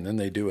the air, and then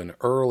they do an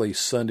early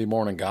Sunday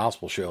morning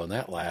gospel show, and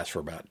that lasts for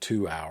about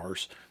 2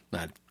 hours.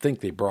 And I think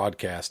they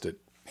broadcast it,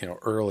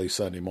 early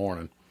Sunday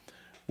morning.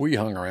 We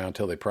hung around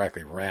till they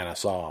practically ran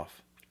us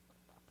off.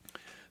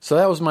 So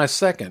that was my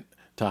second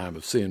time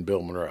of seeing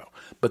Bill Monroe.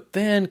 But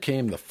then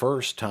came the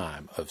first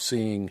time of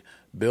seeing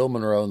Bill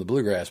Monroe and the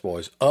Bluegrass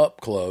Boys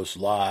up close,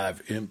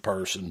 live, in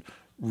person,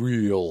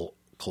 real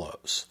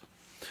close.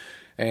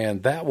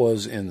 And that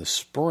was in the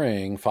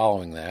spring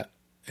following that,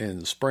 in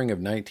the spring of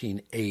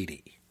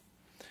 1980.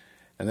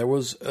 And there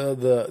was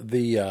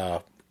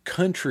the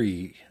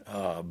country,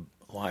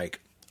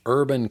 like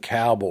urban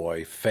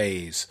cowboy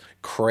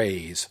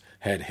craze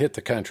had hit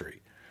the country.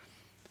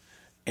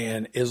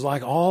 And it's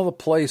like all the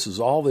places,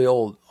 all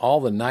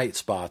the night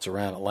spots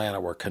around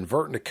Atlanta were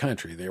converting to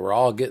country. They were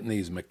all getting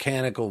these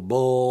mechanical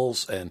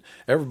bulls, and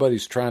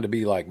everybody's trying to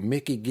be like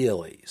Mickey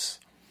Gillies.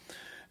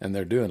 And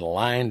they're doing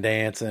line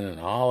dancing and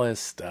all this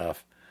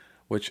stuff,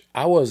 which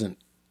I wasn't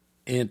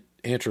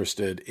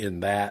interested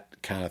in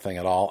that kind of thing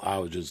at all. I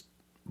was just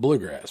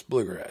bluegrass,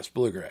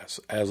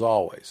 as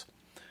always.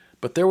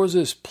 But there was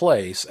this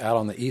place out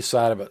on the east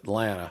side of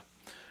Atlanta,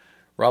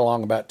 right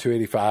along about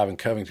 285 and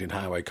Covington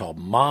Highway, called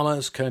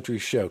Mama's Country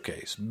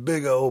Showcase.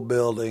 Big old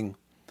building,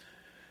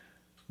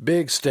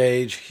 big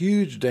stage,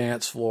 huge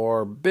dance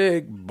floor,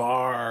 big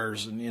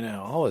bars, and,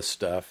 all this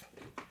stuff.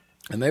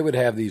 And they would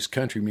have these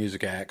country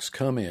music acts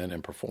come in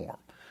and perform.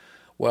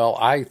 Well,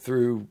 I,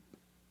 through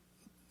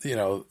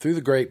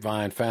the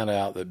grapevine, found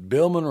out that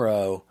Bill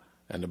Monroe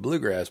and the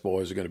Bluegrass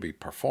Boys are going to be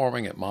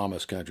performing at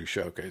Mama's Country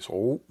Showcase.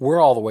 Well, we're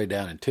all the way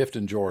down in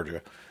Tifton,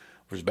 Georgia,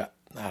 which is about,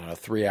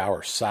 3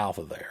 hours south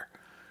of there.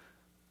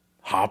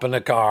 Hop in the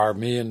car,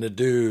 me and the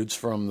dudes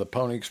from the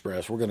Pony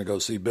Express, we're going to go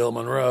see Bill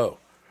Monroe.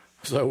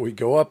 So we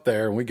go up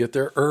there, and we get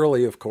there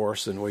early, of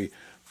course, and we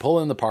pull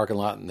in the parking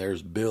lot, and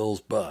there's Bill's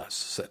bus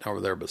sitting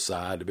over there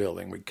beside the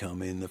building. We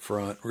come in the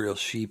front real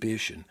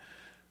sheepish, and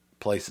the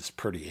place is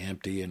pretty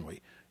empty, and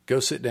we go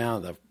sit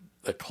down at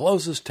the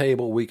closest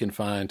table we can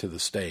find to the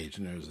stage,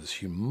 and there's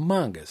this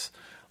humongous,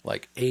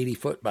 like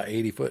 80-foot by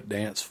 80-foot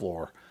dance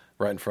floor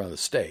right in front of the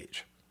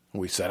stage. And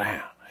we sat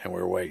down, and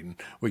we're waiting.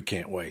 We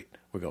can't wait.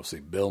 We're going to see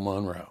Bill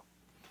Monroe.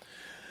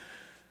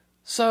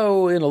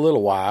 So in a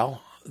little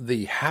while,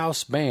 the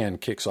house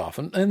band kicks off.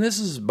 And this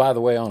is, by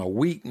the way, on a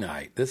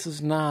weeknight. This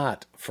is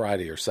not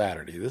Friday or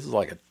Saturday. This is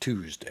like a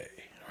Tuesday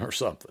or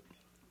something.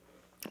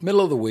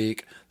 Middle of the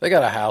week, they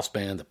got a house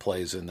band that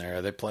plays in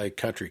there. They play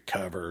country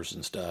covers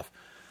and stuff.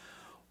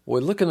 We're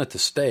looking at the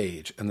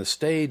stage, and the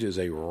stage is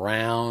a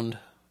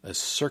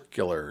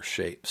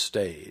circular-shaped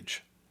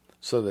stage,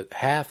 so that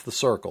half the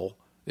circle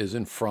is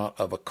in front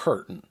of a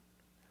curtain.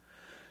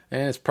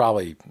 And it's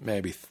probably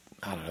maybe,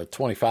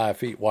 25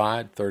 feet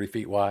wide, 30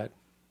 feet wide.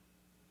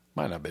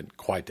 Might not have been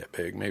quite that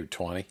big, maybe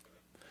 20.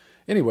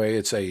 Anyway,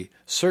 it's a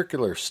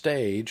circular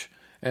stage,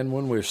 and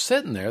when we're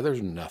sitting there,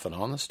 there's nothing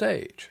on the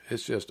stage.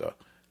 It's just a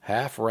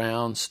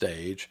half-round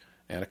stage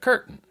and a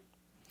curtain.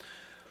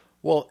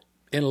 Well,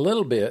 in a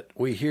little bit,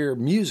 we hear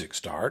music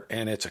start,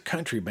 and it's a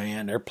country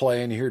band. They're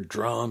playing. You hear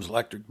drums,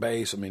 electric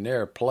bass.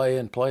 They're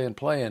playing,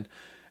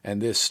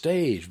 and this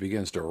stage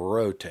begins to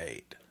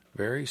rotate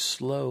very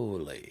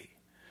slowly.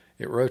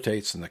 It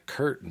rotates, and the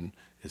curtain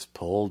is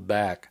pulled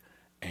back,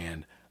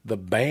 and the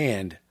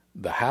band,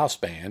 the house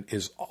band,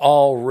 is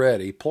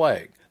already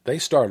playing. They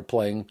started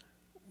playing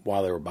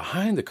while they were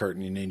behind the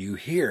curtain, and then you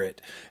hear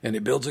it, and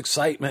it builds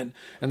excitement,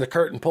 and the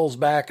curtain pulls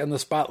back, and the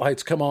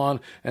spotlights come on,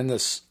 and the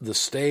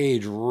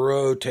stage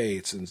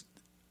rotates in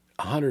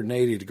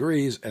 180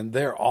 degrees, and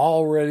they're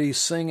already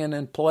singing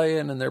and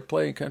playing, and they're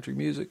playing country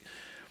music.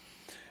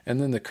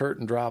 And then the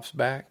curtain drops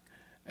back,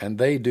 and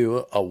they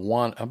do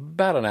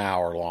about an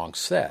hour-long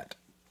set.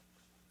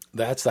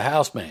 That's the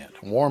house band,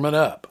 warming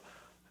up.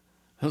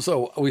 And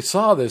so we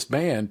saw this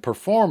band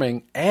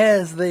performing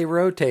as they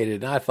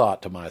rotated, and I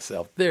thought to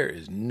myself, there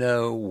is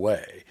no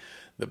way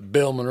that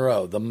Bill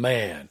Monroe, the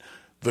man,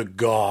 the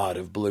god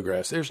of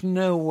bluegrass, there's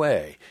no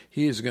way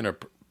he is going to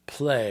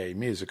play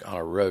music on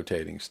a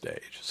rotating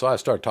stage. So I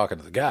started talking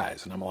to the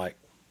guys, and I'm like,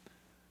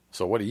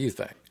 so what do you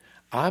think?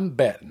 I'm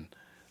betting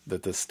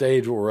that the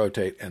stage will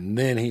rotate, and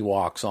then he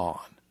walks on.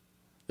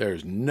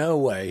 There's no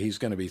way he's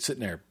going to be sitting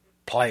there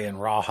playing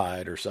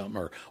Rawhide or something,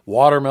 or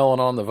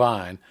Watermelon on the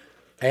Vine,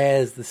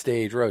 as the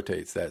stage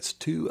rotates. That's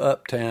too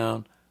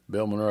uptown.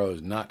 Bill Monroe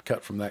is not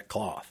cut from that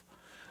cloth.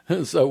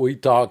 So we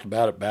talked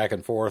about it back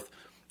and forth,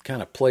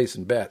 kind of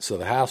placing bets. So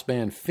the house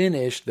band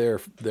finished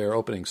their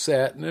opening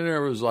set, and then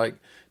there was like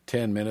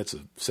 10 minutes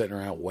of sitting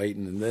around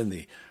waiting, and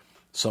then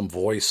some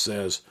voice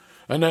says,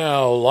 and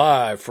now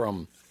live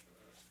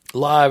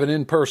and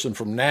in person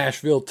from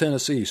Nashville,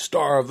 Tennessee,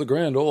 star of the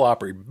Grand Ole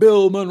Opry,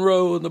 Bill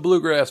Monroe and the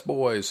Bluegrass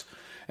Boys.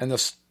 And the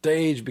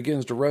stage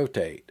begins to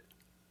rotate.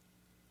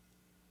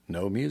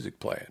 No music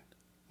playing.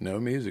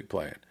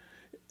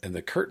 And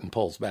the curtain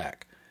pulls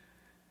back.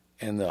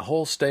 And the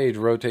whole stage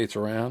rotates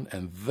around,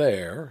 and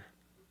there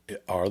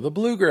are the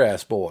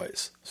Bluegrass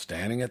Boys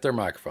standing at their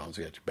microphones.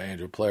 You got your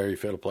banjo player, your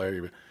fiddle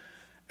player.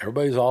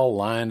 Everybody's all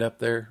lined up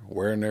there,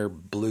 wearing their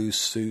blue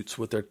suits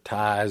with their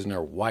ties and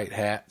their white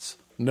hats.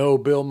 No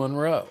Bill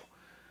Monroe.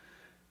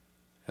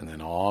 And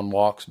then on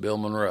walks Bill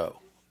Monroe.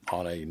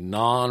 On a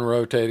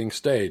non-rotating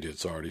stage,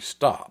 it's already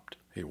stopped.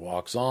 He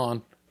walks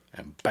on,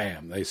 and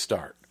bam, they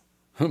start.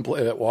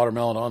 play that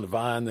Watermelon on the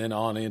Vine, then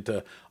on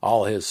into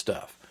all his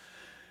stuff.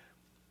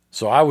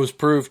 So I was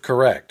proved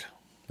correct.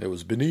 It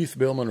was beneath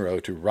Bill Monroe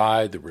to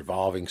ride the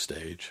revolving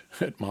stage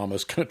at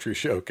Mama's Country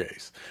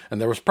Showcase.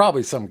 And there was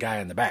probably some guy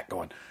in the back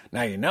going,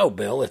 now you know,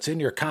 Bill, it's in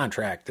your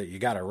contract that you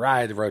got to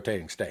ride the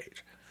rotating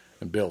stage.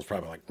 And Bill's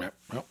probably like,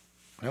 nope.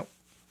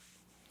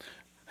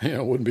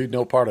 Wouldn't be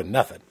no part of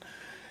nothing.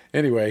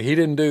 Anyway, he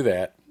didn't do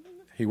that.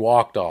 He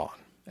walked on.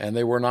 And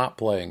they were not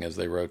playing as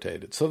they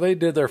rotated. So they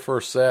did their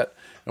first set,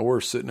 and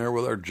we're sitting there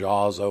with our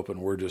jaws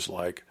open. We're just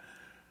like,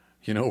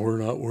 we're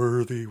not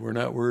worthy. We're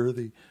not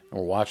worthy. And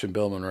we're watching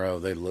Bill Monroe.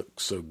 They look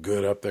so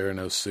good up there in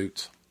those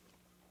suits.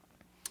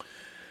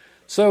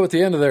 So at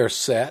the end of their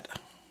set,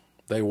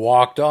 they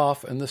walked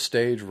off, and the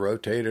stage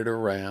rotated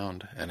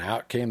around. And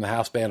out came the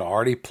house band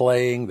already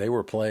playing. They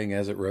were playing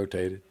as it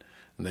rotated.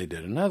 And they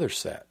did another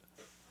set.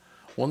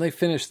 When they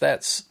finished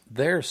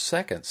their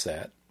second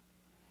set,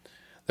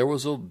 there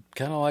was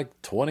kind of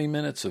like 20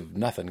 minutes of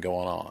nothing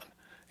going on.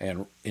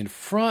 And in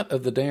front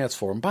of the dance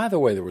floor, and by the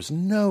way, there was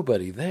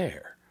nobody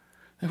there.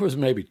 There was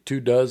maybe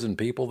 24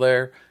 people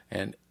there,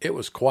 and it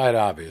was quite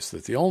obvious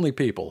that the only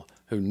people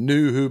who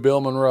knew who Bill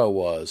Monroe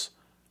was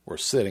were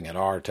sitting at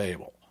our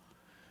table.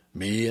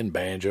 Me and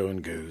Banjo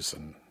and Goose,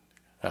 and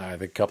I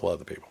think a couple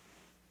other people.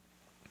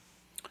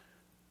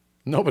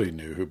 Nobody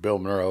knew who Bill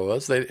Monroe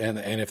was, and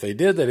if they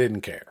did, they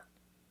didn't care.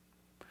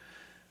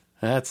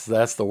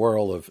 That's the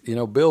world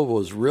of, Bill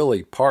was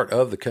really part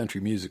of the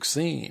country music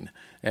scene.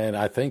 And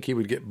I think he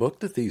would get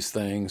booked at these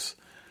things,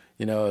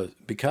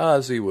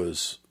 because he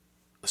was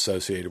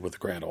associated with the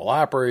Grand Ole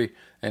Opry,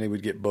 and he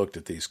would get booked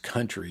at these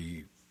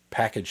country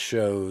package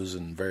shows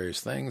and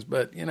various things.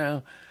 But,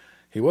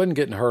 he wasn't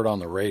getting heard on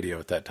the radio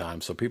at that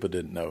time, so people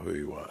didn't know who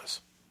he was.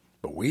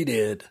 But we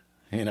did,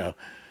 and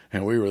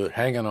we were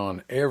hanging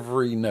on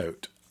every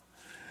note.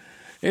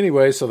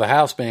 Anyway, so the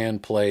house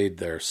band played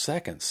their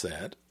second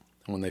set.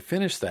 When they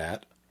finished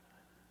that,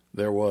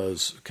 there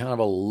was kind of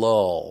a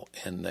lull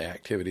in the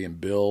activity, and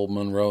Bill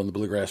Monroe and the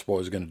Bluegrass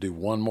Boys were going to do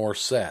one more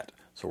set.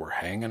 So we're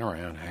hanging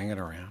around,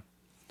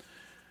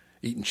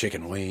 eating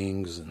chicken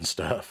wings and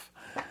stuff.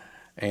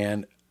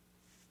 And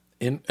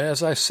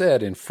as I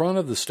said, in front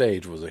of the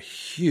stage was a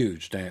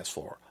huge dance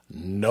floor.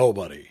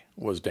 Nobody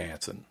was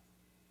dancing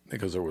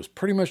because there was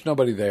pretty much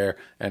nobody there,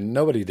 and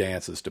nobody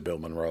dances to Bill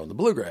Monroe and the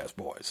Bluegrass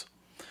Boys.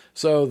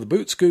 So the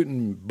boot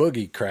scooting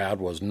boogie crowd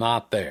was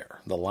not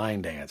there. The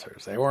line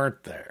dancers, they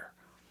weren't there.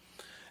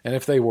 And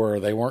if they were,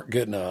 they weren't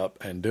getting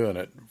up and doing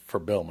it for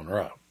Bill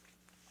Monroe.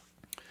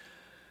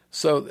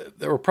 So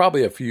there were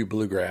probably a few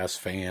bluegrass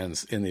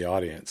fans in the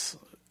audience,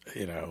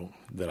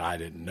 that I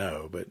didn't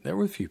know, but there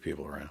were a few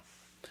people around.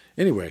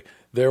 Anyway,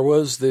 there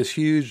was this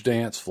huge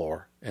dance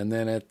floor, and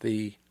then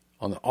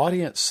on the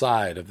audience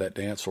side of that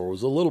dance floor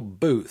was a little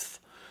booth.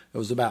 It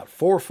was about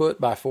 4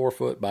 foot by 4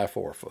 foot by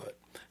 4 foot.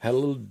 Had a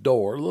little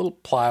door, a little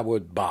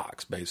plywood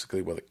box,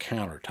 basically, with a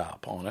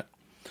countertop on it.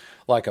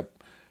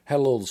 Had a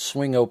little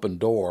swing open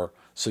door,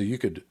 so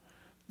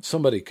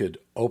somebody could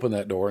open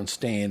that door and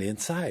stand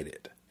inside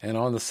it. And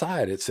on the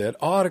side it said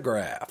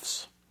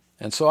autographs.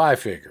 And so I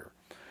figure,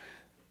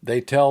 they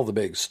tell the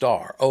big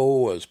star,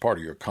 as part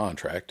of your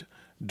contract,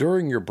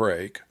 during your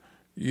break,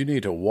 you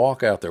need to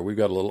walk out there. We've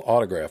got a little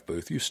autograph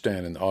booth. You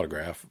stand in the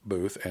autograph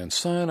booth and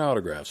sign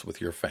autographs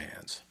with your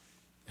fans.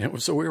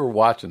 And so we were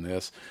watching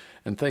this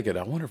and thinking,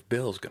 I wonder if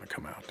Bill's going to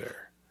come out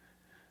there.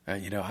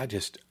 And,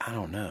 I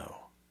don't know.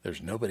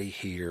 There's nobody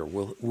here.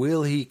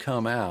 Will he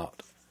come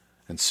out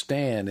and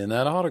stand in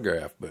that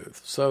autograph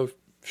booth? So,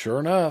 sure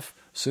enough,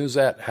 as soon as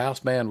that house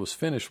band was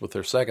finished with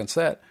their second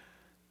set,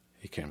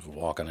 he comes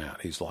walking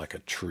out. He's like a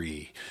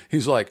tree.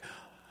 He's like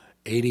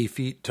 80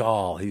 feet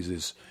tall.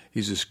 He's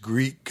this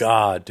Greek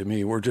god to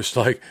me. We're just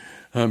like,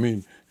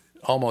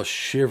 almost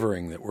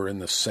shivering that we're in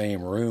the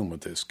same room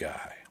with this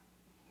guy.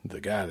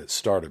 The guy that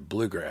started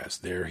bluegrass,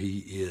 there he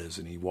is.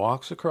 And he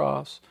walks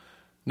across.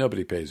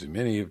 Nobody pays him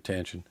any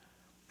attention.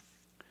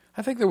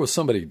 I think there was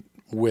somebody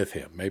with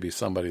him, maybe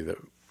somebody that,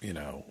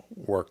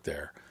 worked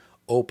there,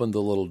 opened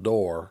the little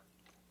door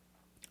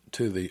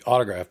to the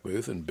autograph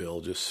booth, and Bill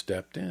just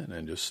stepped in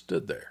and just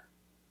stood there.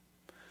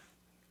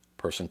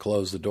 Person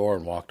closed the door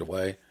and walked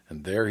away,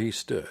 and there he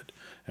stood.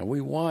 And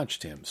we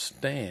watched him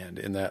stand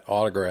in that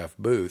autograph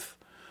booth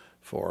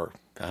for,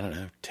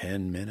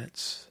 10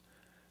 minutes.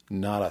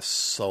 Not a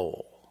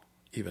soul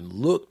even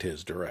looked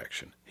his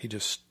direction. He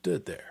just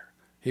stood there.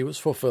 He was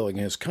fulfilling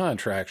his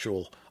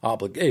contractual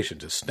obligation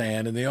to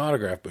stand in the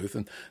autograph booth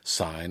and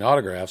sign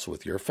autographs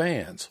with your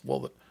fans.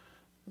 Well,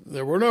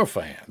 there were no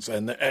fans,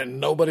 and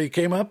nobody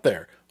came up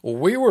there. Well,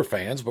 we were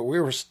fans, but we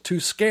were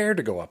too scared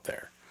to go up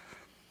there.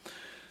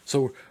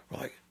 So we're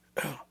like,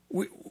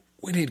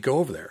 we need to go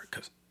over there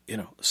because,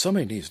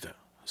 somebody needs to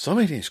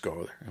go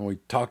over there. And we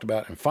talked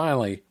about it, and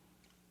finally,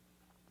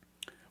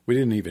 we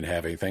didn't even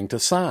have anything to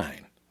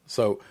sign.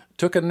 So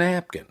took a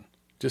napkin,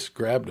 just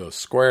grabbed a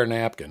square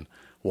napkin,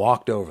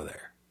 walked over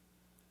there.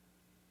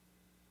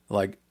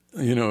 Like,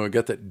 I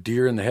got that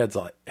deer in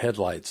the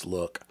headlights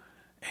look.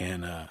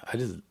 And I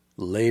just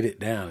laid it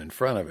down in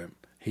front of him.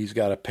 he's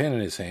got a pen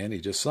in his hand. He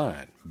just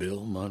signed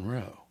Bill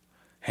Monroe,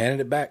 handed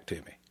it back to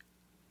me,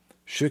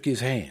 shook his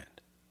hand.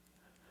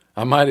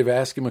 I might have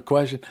asked him a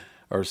question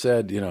or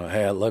said,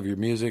 hey, I love your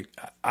music.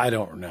 I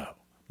don't know.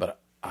 But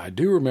I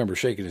do remember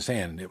shaking his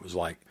hand, and it was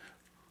like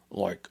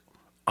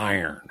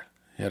iron.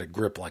 He had a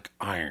grip like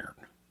iron.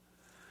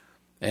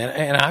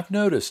 And I've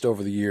noticed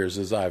over the years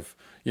as I've,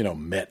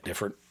 met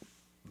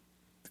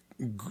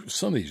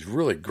some of these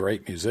really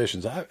great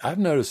musicians, I've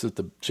noticed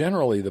that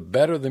generally the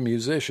better the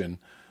musician,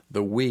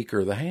 the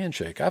weaker the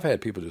handshake. I've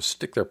had people just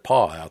stick their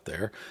paw out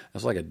there.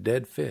 It's like a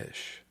dead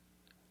fish.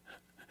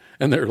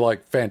 And they're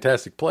like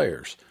fantastic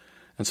players.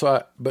 And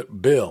so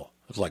but Bill,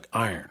 it was like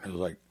iron. It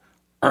was like,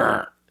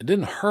 it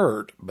didn't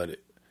hurt, but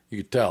you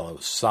could tell it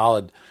was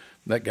solid.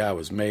 That guy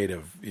was made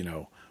of,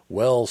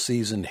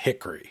 well-seasoned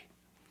hickory.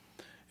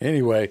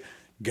 Anyway,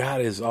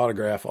 got his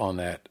autograph on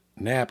that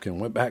napkin,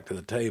 went back to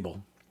the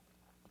table,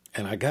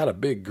 and I got a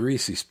big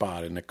greasy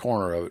spot in the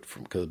corner of it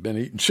because I've been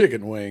eating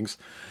chicken wings.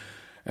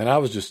 And I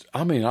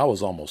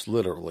was almost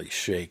literally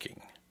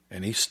shaking.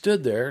 And he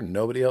stood there, and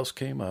nobody else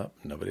came up.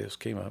 In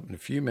a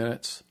few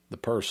minutes, the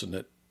person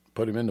that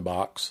put him in the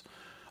box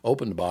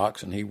opened the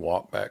box, and he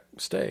walked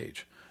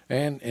backstage.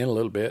 And in a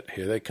little bit,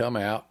 here they come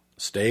out.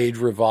 Stage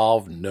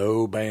revolved,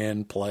 no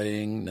band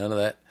playing, none of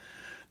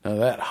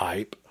that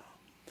hype.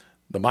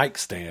 The mic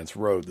stands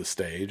rode the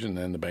stage, and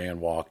then the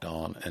band walked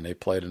on, and they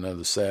played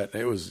another set.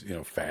 It was,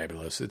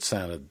 fabulous. It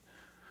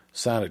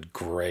sounded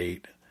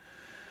great.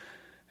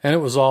 And it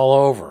was all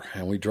over,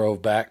 and we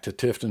drove back to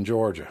Tifton,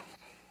 Georgia.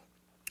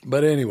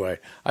 But anyway,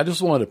 I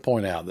just wanted to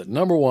point out that,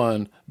 number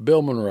one,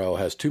 Bill Monroe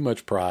has too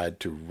much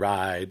pride to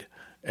ride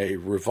a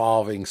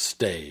revolving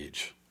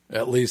stage,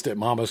 at least at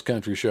Mama's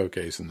Country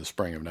Showcase in the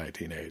spring of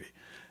 1980.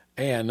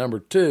 And number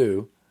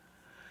two,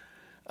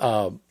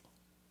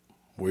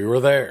 we were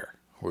there.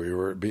 We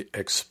were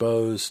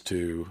exposed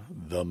to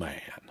the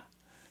man.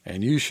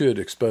 And you should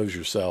expose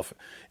yourself.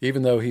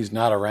 Even though he's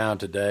not around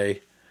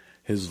today,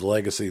 his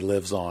legacy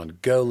lives on.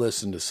 Go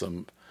listen to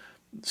some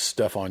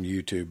stuff on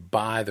YouTube.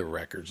 Buy the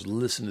records.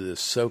 Listen to this.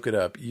 Soak it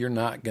up. You're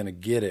not going to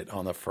get it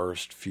on the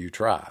first few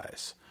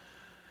tries.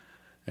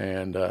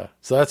 And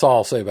so that's all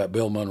I'll say about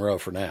Bill Monroe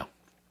for now.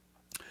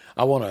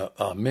 I want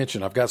to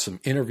mention I've got some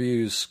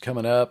interviews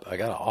coming up. I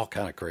got all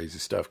kind of crazy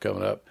stuff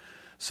coming up.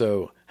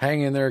 So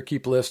hang in there.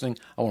 Keep listening.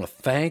 I want to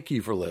thank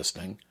you for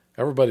listening.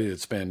 Everybody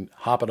that's been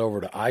hopping over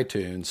to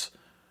iTunes,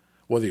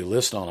 whether you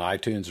listen on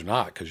iTunes or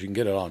not, because you can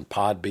get it on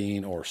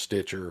Podbean or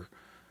Stitcher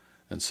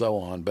and so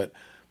on. But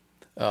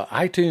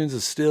iTunes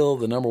is still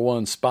the number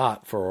one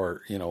spot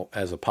for,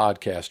 as a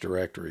podcast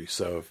directory.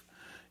 So,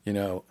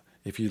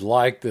 if you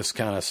like this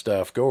kind of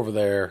stuff, go over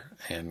there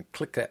and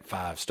click that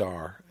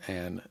 5-star.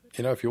 And,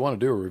 if you want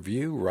to do a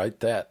review, write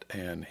that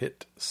and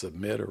hit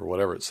submit or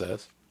whatever it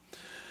says.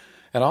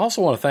 And I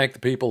also want to thank the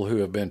people who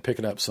have been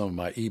picking up some of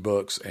my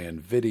ebooks and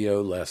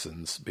video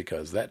lessons,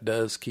 because that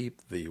does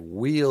keep the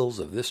wheels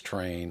of this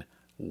train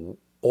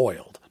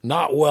oiled.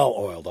 Not well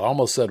oiled. I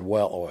almost said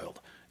well oiled.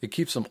 It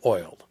keeps them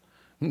oiled.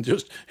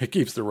 It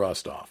keeps the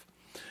rust off.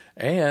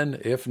 And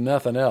if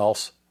nothing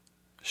else,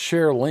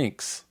 share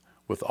links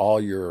with all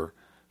your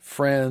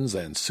friends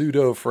and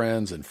pseudo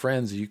friends and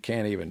friends you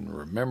can't even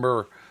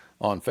remember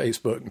on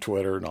Facebook and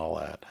Twitter and all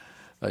that.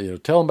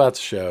 Tell them about the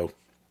show.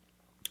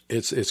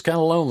 It's kind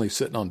of lonely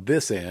sitting on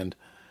this end.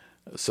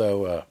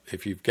 So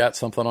if you've got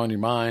something on your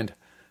mind,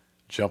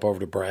 jump over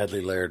to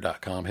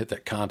bradleylaird.com, hit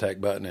that contact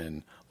button,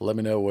 and let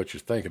me know what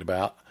you're thinking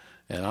about.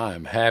 And I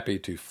am happy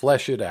to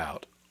flesh it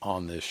out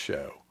on this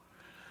show.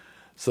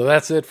 So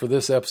that's it for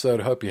this episode.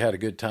 Hope you had a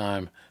good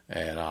time,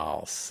 and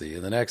I'll see you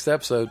in the next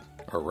episode.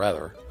 Or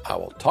rather, I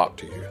will talk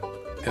to you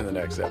in the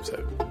next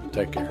episode.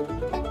 Take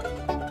care.